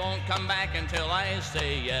 and she won't come back until I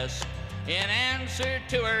say yes. In answer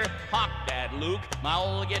to her, "Hawk that, Luke, my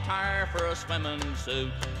old guitar for a swimming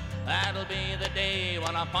suit." That'll be the day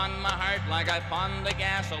when I pawn my heart like I pawned the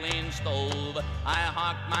gasoline stove. I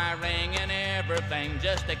hawked my ring and everything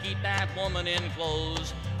just to keep that woman in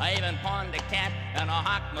clothes. I even pawned a cat and I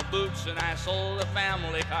hawked my boots, and I sold a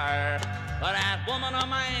family car. But that woman of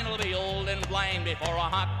mine will be old and blind before I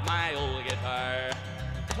hawk my old guitar.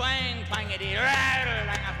 Twang, twang, a deedle,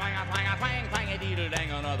 twang, twang, a deedle,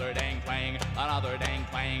 dang, another dang twang, another dang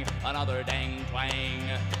twang, another dang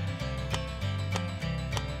twang.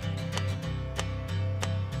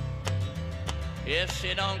 If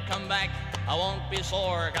she don't come back, I won't be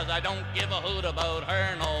sore, 'cause I don't give a hoot about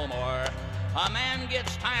her no more. A man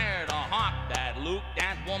gets tired of hawk that, Luke,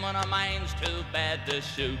 that woman of mine's too bad to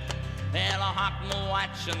shoot. Well, I hawked my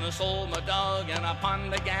watch and I sold my dog, and upon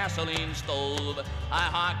the gasoline stove I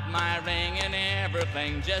hawked my ring and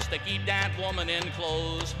everything just to keep that woman in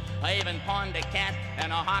clothes. I even pawned a cat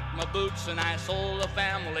and I hawked my boots, and I sold a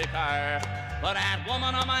family car. But that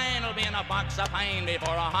woman of mine will be in a box of pine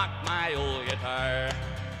before I hawk my old guitar.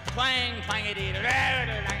 Twang, twang, a deedle,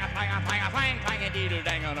 twang, twang, a deedle,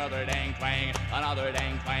 dang, another dang twang, another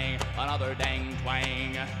dang twang, another dang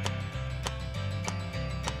twang.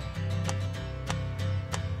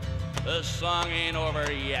 This song ain't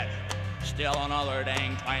over yet. Still another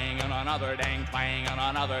dang twang, and another dang twang, and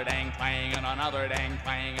another dang twang, and another dang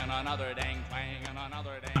twang, and another dang twang, and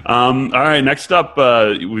another dang. All right, next up,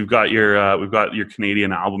 we've got your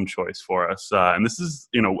Canadian album choice for us, and this is,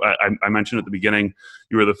 you know, I mentioned at the beginning,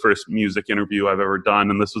 you were the first music interview I've ever done,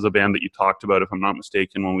 and this was a band that you talked about, if I'm not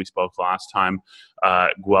mistaken, when we spoke last time.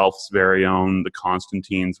 Guelph's very own, the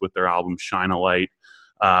Constantines, with their album Shine a Light.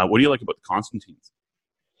 What do you like about the Constantines?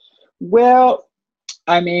 Well,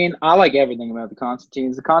 I mean, I like everything about the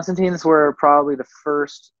Constantines. The Constantines were probably the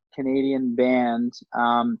first Canadian band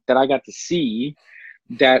that I got to see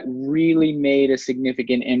that really made a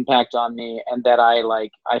significant impact on me, and that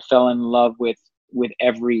I fell in love with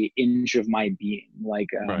every inch of my being.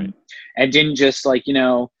 Right. I didn't just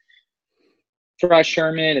Fresh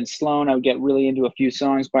Hermit and Sloan, I would get really into a few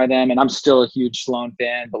songs by them, and I'm still a huge Sloan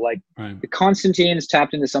fan, but Right. the Constantines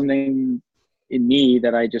tapped into something in me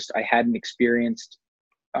that I hadn't experienced,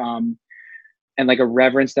 and a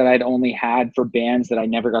reverence that I'd only had for bands that I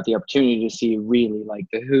never got the opportunity to see, really, like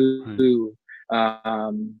the Who,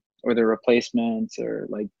 or the Replacements, or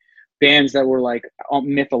bands that were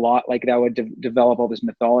that would develop all this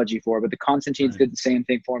mythology for. But the Constantines did the same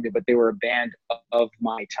thing for me, but they were a band of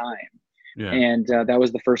my time. Yeah. And that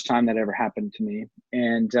was the first time that ever happened to me.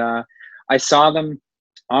 And I saw them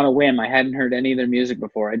on a whim. I hadn't heard any of their music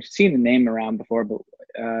before. I'd seen the name around before, but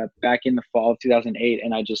back in the fall of 2008,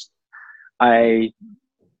 and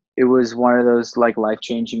it was one of those like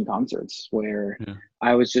life-changing concerts where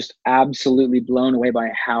I was just absolutely blown away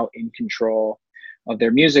by how in control of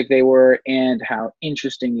their music they were, and how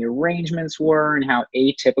interesting the arrangements were, and how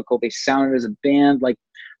atypical they sounded as a band. Like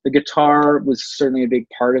the guitar was certainly a big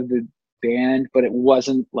part of the band, but it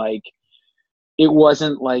wasn't like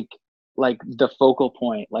the focal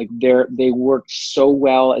point. Like they worked so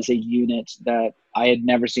well as a unit that I had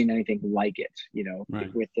never seen anything like it, you know,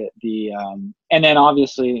 with the and then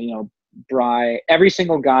obviously, you know, every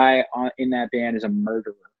single guy in that band is a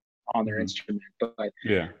murderer on their instrument, but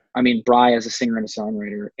I mean, Bry as a singer and a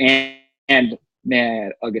songwriter, and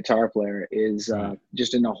man, a guitar player is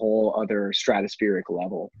just in a whole other stratospheric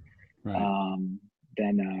level than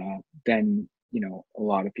you know, a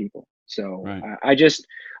lot of people. So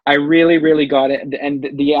I really, really got it. And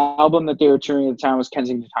the album that they were touring at the time was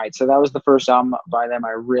Kensington Heights. So that was the first album by them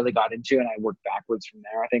I really got into, and I worked backwards from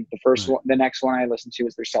there. I think the next one I listened to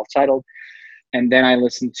was their self-titled, and then I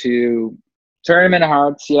listened to Tournament of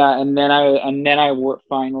Hearts, and then I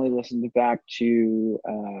finally listened back to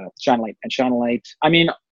Shine a Light. And Shine a Light, I mean,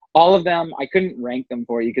 all of them, I couldn't rank them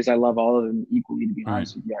for you because I love all of them equally, to be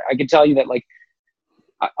honest with you. I can tell you that, like,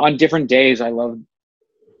 on different days, I love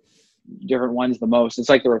different ones the most. It's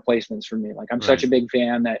like the Replacements for me. Like, I'm such a big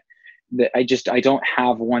fan that I don't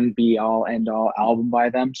have one be all end all album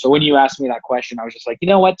by them. So when you asked me that question, I was just like, you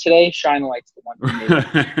know what, today Shine a Light's the one for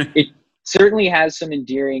me. It certainly has some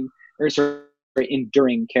enduring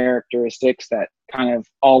characteristics that kind of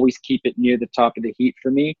always keep it near the top of the heap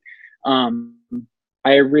for me.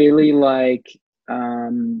 I really like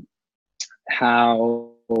how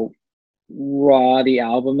raw the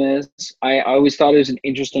album is. I always thought it was an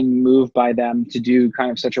interesting move by them to do kind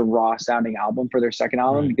of such a raw sounding album for their second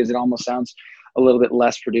album, because it almost sounds a little bit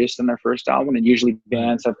less produced than their first album. And usually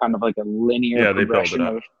bands have kind of like a linear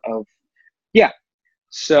progression of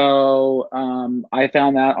So I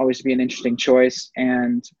found that always to be an interesting choice.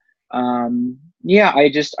 And I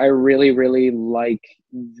really, really like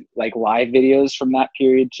live videos from that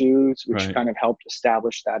period too, which kind of helped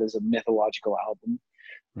establish that as a mythological album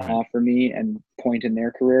for me and point in their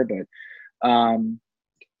career. But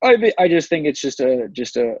I just think it's just a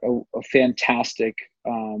fantastic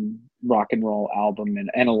rock and roll album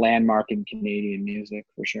and a landmark in Canadian music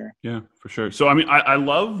for sure. Yeah, for sure. So I mean, I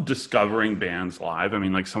love discovering bands live. I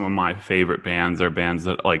mean, like, some of my favorite bands are bands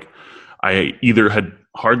that, like, I either had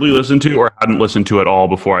hardly listened to or hadn't listened to at all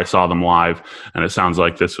before I saw them live. And it sounds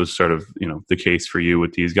like this was sort of, you know, the case for you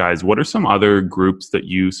with these guys. What are some other groups that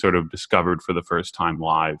you sort of discovered for the first time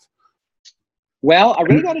live? Well, I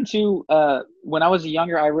really got into, when I was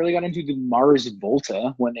younger, I really got into the Mars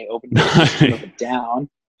Volta when they opened it down.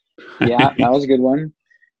 Yeah, that was a good one.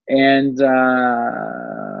 And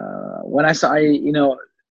when I saw,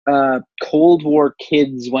 Cold War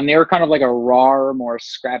Kids, when they were kind of like a raw, more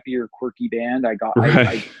scrappier, quirky band, I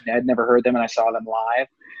had never heard them, and I saw them live.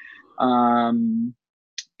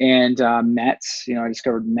 And Mets, I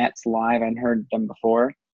discovered Mets live. I hadn't heard them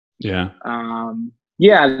before. Yeah.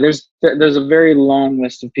 There's a very long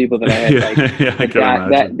list of people that I had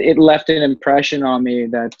that it left an impression on me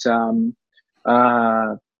that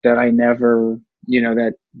I never,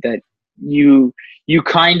 that you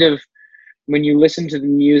kind of, when you listen to the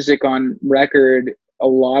music on record, a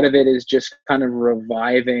lot of it is just kind of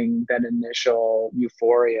reviving that initial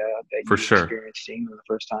euphoria that you experienced seeing for the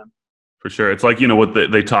first time. For sure. It's like, what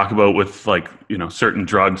they talk about with, like, certain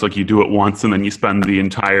drugs, like you do it once and then you spend the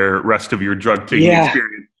entire rest of your drug taking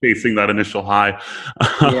experience chasing that initial high.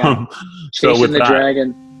 So with the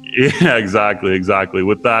dragon. Yeah, exactly.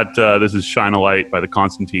 With that, this is Shine a Light by the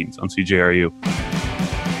Constantines on CJRU.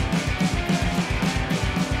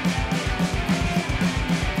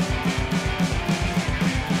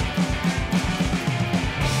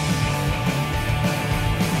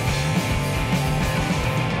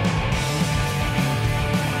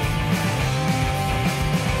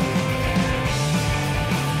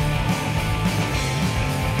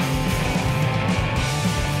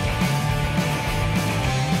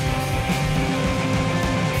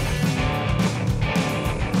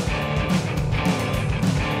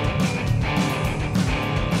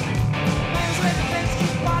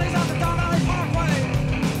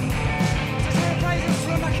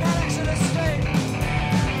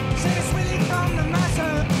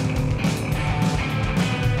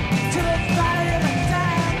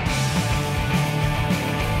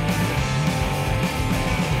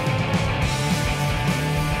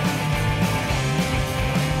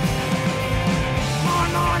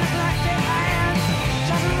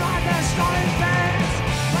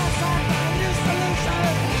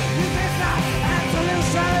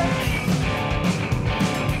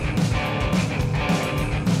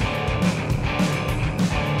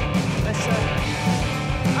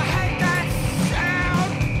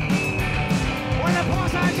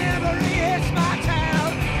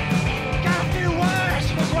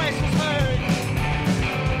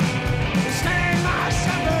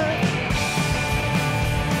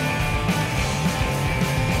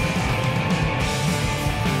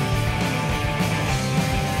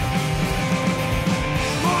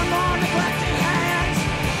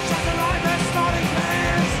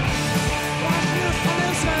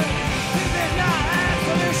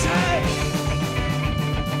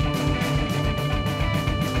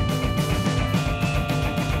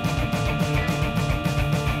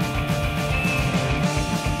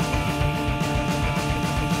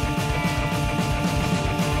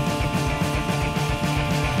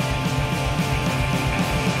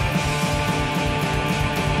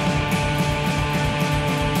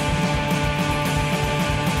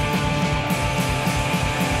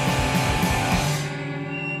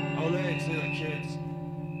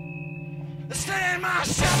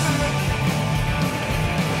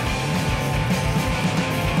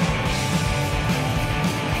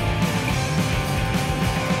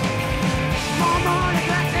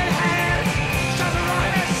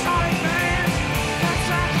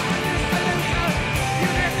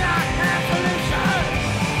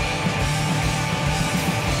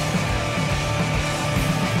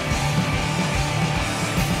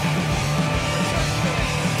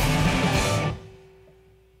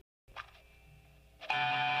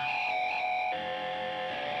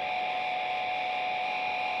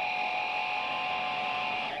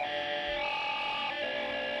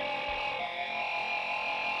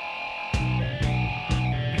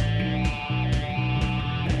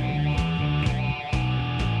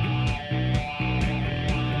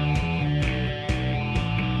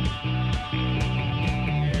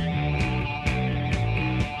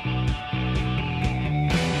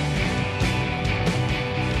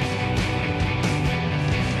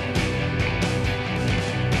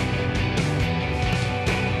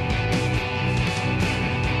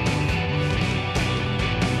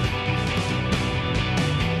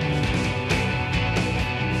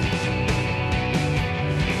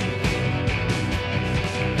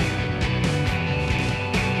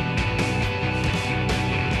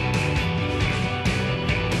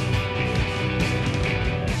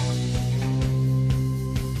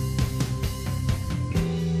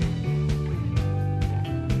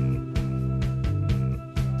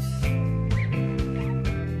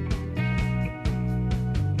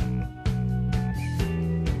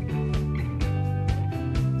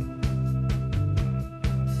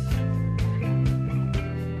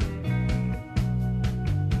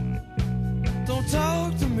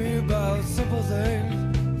 simple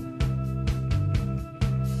things.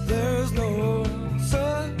 There's no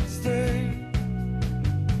such thing.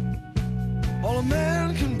 All a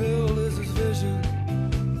man can build is his vision,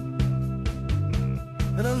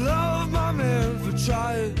 and I love my man for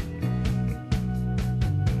trying.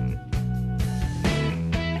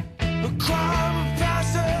 A crime of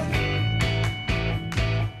passion,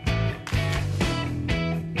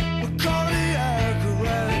 a cardiac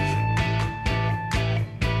arrest.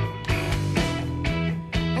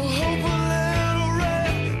 I hope a little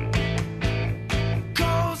rest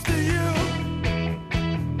comes to you.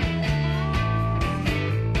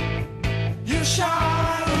 You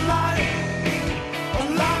shine a light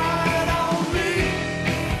on me.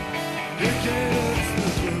 It gets me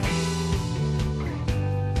through.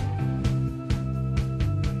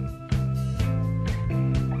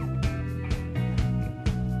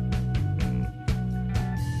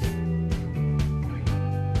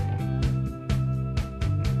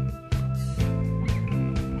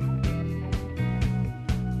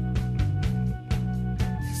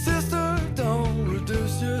 Sister, don't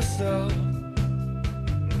reduce yourself.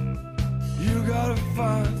 You gotta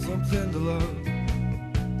find something to love.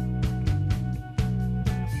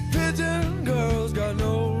 Pigeon girls got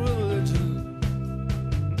no religion.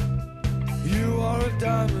 You are a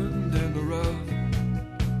diamond in the rough.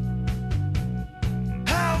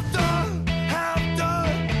 Half done, half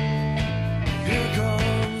done. Here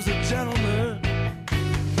comes a gentleman.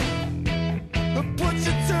 He'll put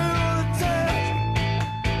you to the test.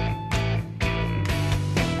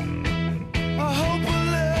 I hope a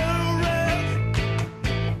little rest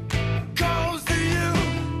comes to you,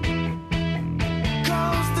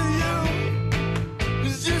 comes to you.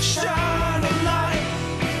 'Cause you shine a light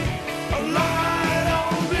on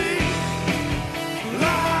me,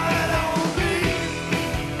 light on me.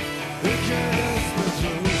 It gets me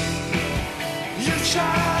through. You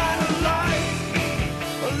shine a light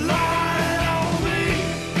on me,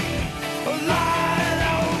 a light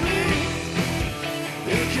on me.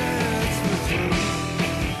 It gets me through.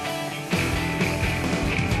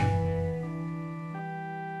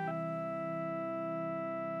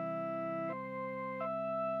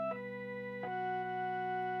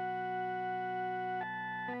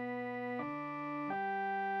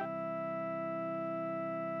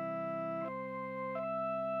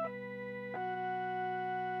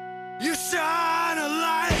 You shine a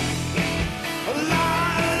light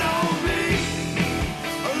on me,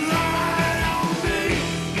 a light on me.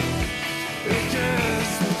 It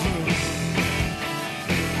gets me through.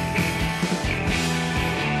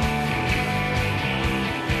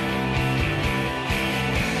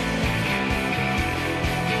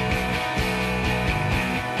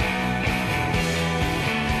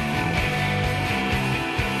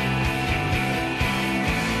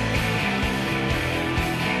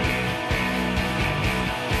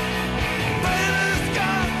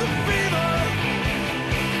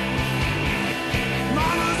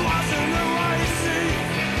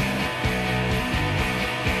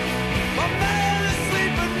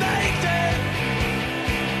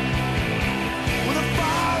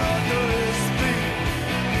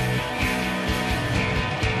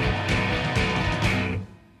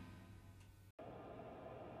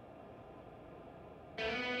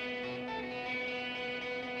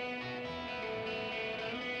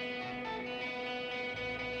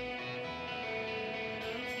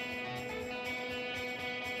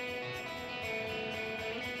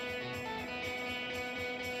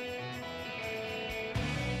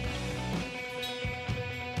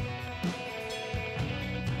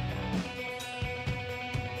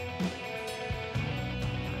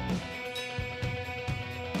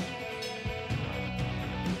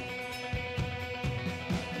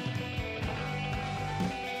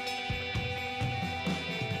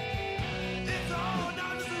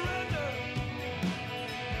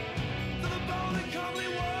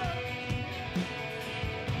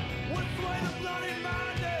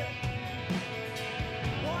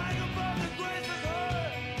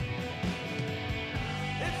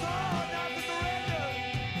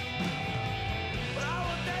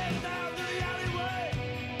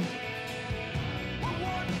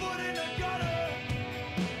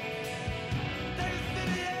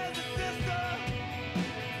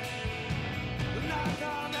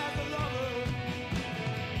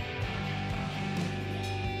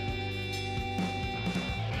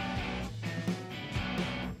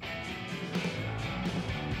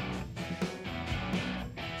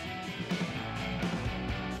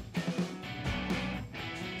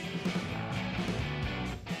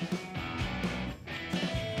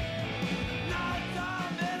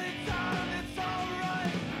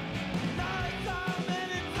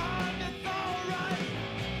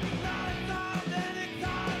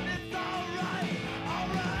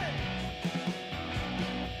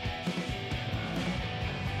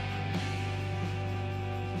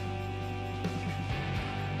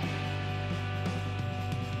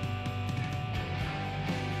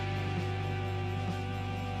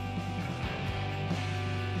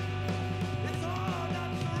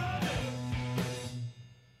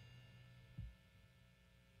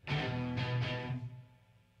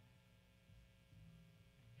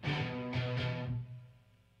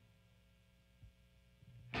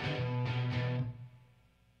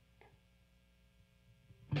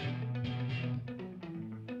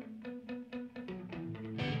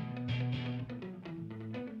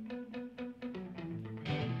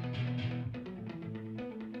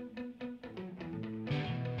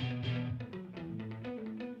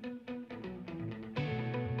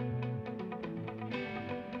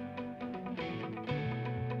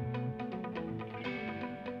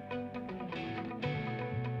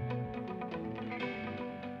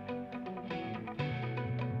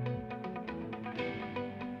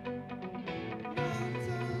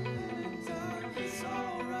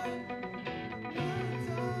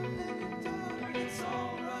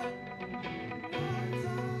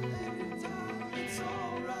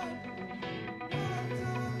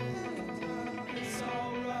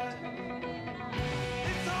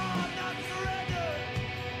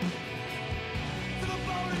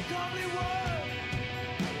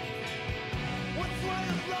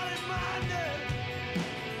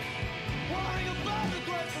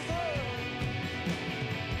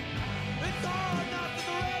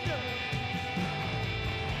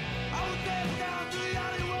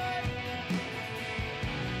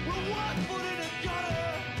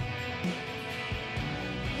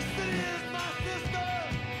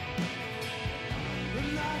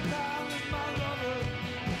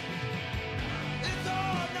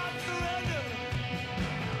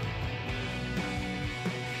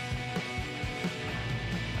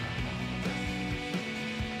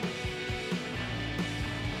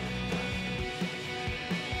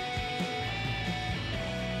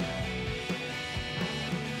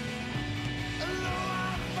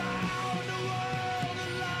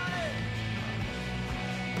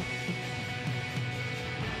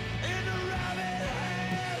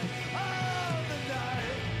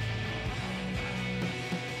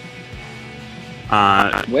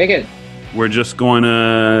 Wicked. We're just going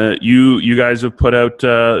to. You guys have put out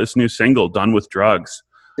this new single, "Done with Drugs."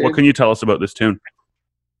 What can you tell us about this tune?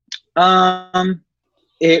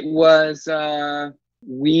 It was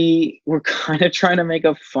we were kind of trying to make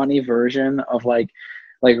a funny version of like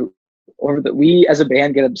we as a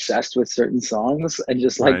band get obsessed with certain songs and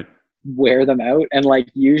just like Right. wear them out, and like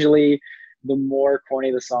usually the more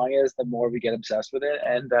corny the song is, the more we get obsessed with it.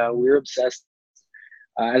 And we were obsessed,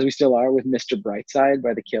 as we still are, with Mr. Brightside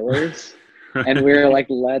by the Killers. And we were like,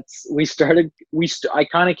 I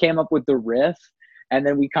kind of came up with the riff, and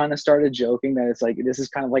then we kind of started joking that it's like, this is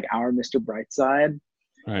kind of like our Mr. Brightside.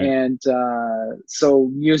 Right. And so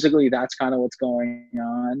musically, that's kind of what's going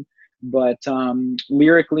on. But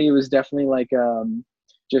lyrically, it was definitely like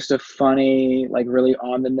just a funny, like really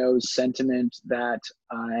on the nose sentiment that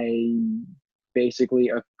I basically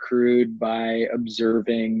accrued by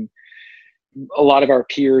observing a lot of our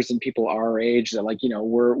peers and people our age that, like, you know,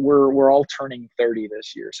 we're all turning 30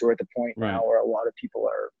 this year. So we're at the point Right. now where a lot of people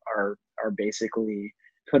are basically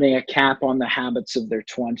putting a cap on the habits of their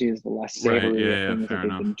 20s, the less Right, savory yeah, things fair that they've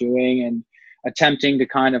enough. been doing, and attempting to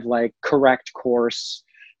kind of like correct course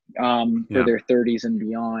for Yeah. their 30s and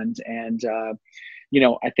beyond. And you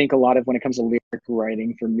know, I think a lot of when it comes to lyric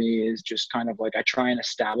writing for me is just kind of like I try and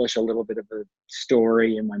establish a little bit of a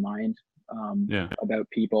story in my mind Yeah. about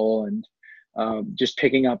people, and just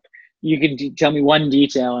picking up. You can tell me one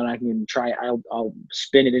detail, and I can try. I'll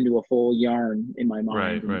spin it into a full yarn in my mind.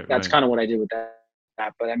 Right, And right, that's right. kind of what I did with that.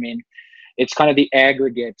 But I mean, it's kind of the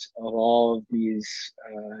aggregate of all of these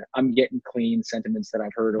I'm getting clean sentiments that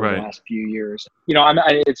I've heard over Right. the last few years. You know,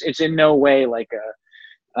 it's in no way like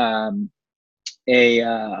I'm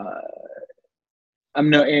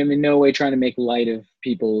in no way trying to make light of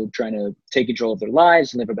people trying to take control of their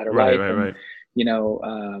lives and live a better Right, life. right, And, right. you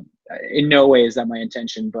know, in no way is that my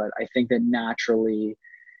intention, but I think that naturally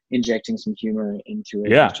injecting some humor into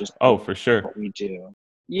it Yeah. is just Oh, for sure. what we do.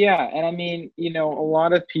 Yeah, and I mean, you know, a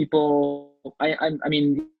lot of people. I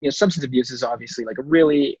mean, you know, substance abuse is obviously like a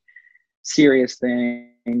really serious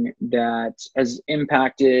thing that has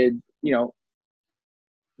impacted, you know,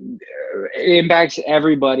 it impacts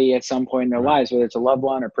everybody at some point in their Right. lives, whether it's a loved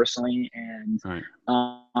one or personally. And Right.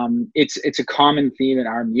 it's a common theme in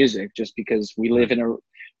our music, just because we live in the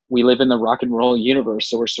rock and roll universe,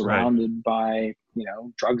 so we're surrounded by, you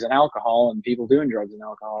know, drugs and alcohol and people doing drugs and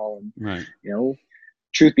alcohol, and Right. you know,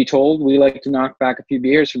 truth be told, we like to knock back a few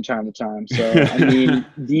beers from time to time. So I mean,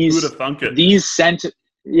 Who would have thunk it? these sentiments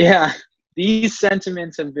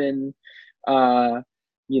have been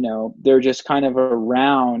you know, they're just kind of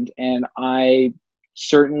around, and I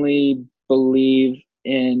certainly believe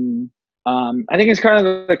in I think it's kind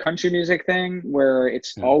of the country music thing where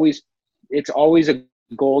it's Yeah. always a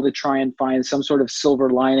goal to try and find some sort of silver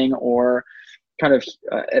lining, or kind of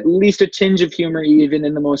at least a tinge of humor even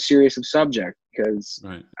in the most serious of subject, because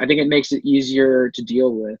Right. I think it makes it easier to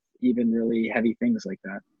deal with even really heavy things like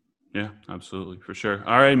that. Yeah, absolutely, for sure.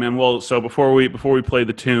 All right, man. Well, so before we play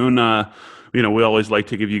the tune, you know, we always like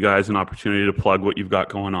to give you guys an opportunity to plug what you've got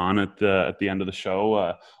going on at the end of the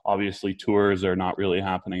show. Obviously, tours are not really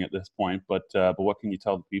happening at this point, but what can you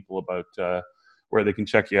tell the people about where they can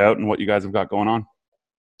check you out and what you guys have got going on?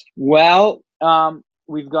 Well,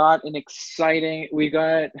 we've got a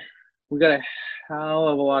hell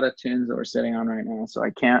of a lot of tunes that we're sitting on right now, so I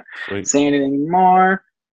can't Sweet. say anything more.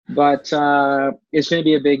 But it's going to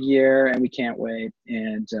be a big year, and we can't wait.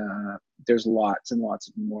 And there's lots and lots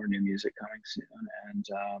of more new music coming soon. And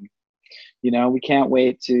you know, we can't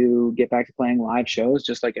wait to get back to playing live shows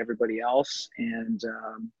just like everybody else. And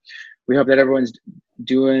we hope that everyone's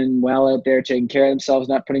doing well out there, taking care of themselves,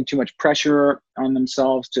 not putting too much pressure on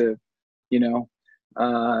themselves to, you know,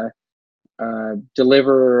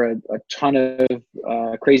 deliver a ton of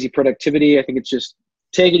crazy productivity. I think it's just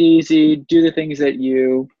take it easy, do the things that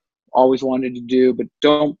you always wanted to do, but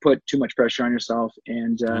don't put too much pressure on yourself.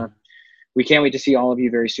 And we can't wait to see all of you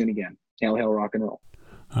very soon again. Hail, hail, rock and roll.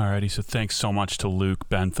 Alrighty, so thanks so much to Luke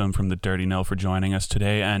Bentham from the Dirty Nell for joining us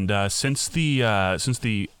today. And since the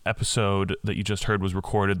episode that you just heard was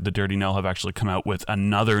recorded, the Dirty Nell have actually come out with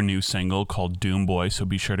another new single called Doom Boy, so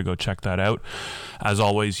be sure to go check that out. As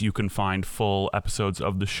always, you can find full episodes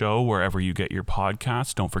of the show wherever you get your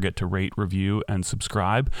podcasts. Don't forget to rate, review, and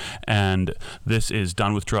subscribe. And this is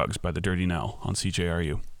Done with Drugs by the Dirty Nell on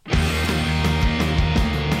CJRU.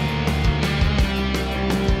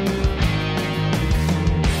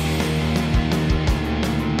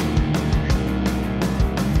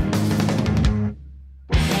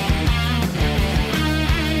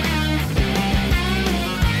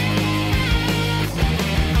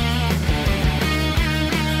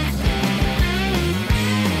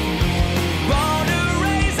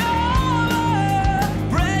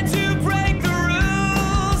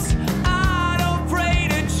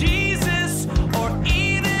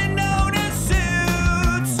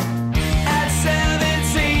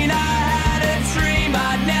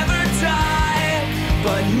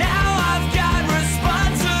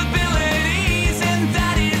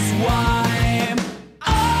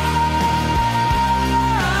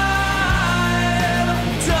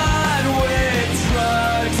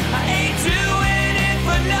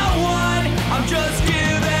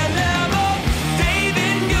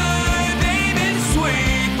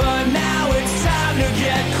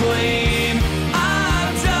 clean. I'm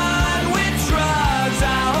done with drugs.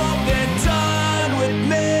 I hope they're done with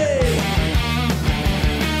me.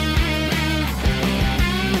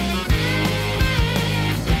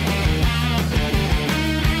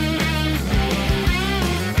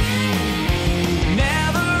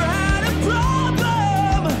 Never had a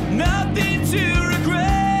problem, nothing to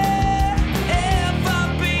regret. If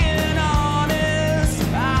I'm being honest,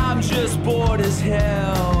 I'm just bored as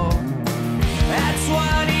hell. At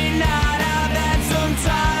 29, I've had some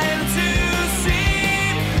time to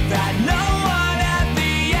see that no one at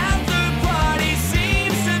the after party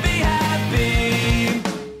seems to be happy.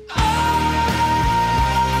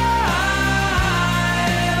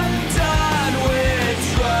 I'm done with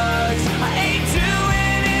drugs. I ain't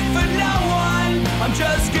doing it for no one. I'm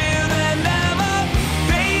just giving them up.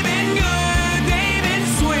 They've been good, they've been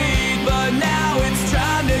sweet, but now it's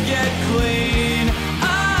time to get clean.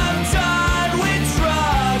 I'm done with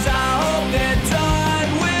drugs. I hope they're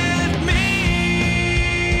done with me.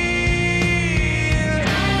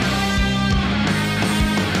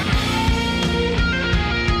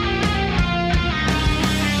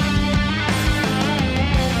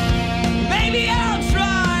 Maybe I'll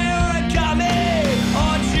try origami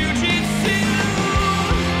or jujitsu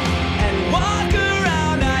and walk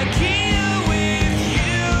around IKEA with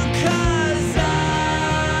you, 'cause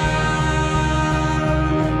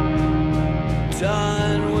I'm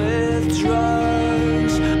done with drugs.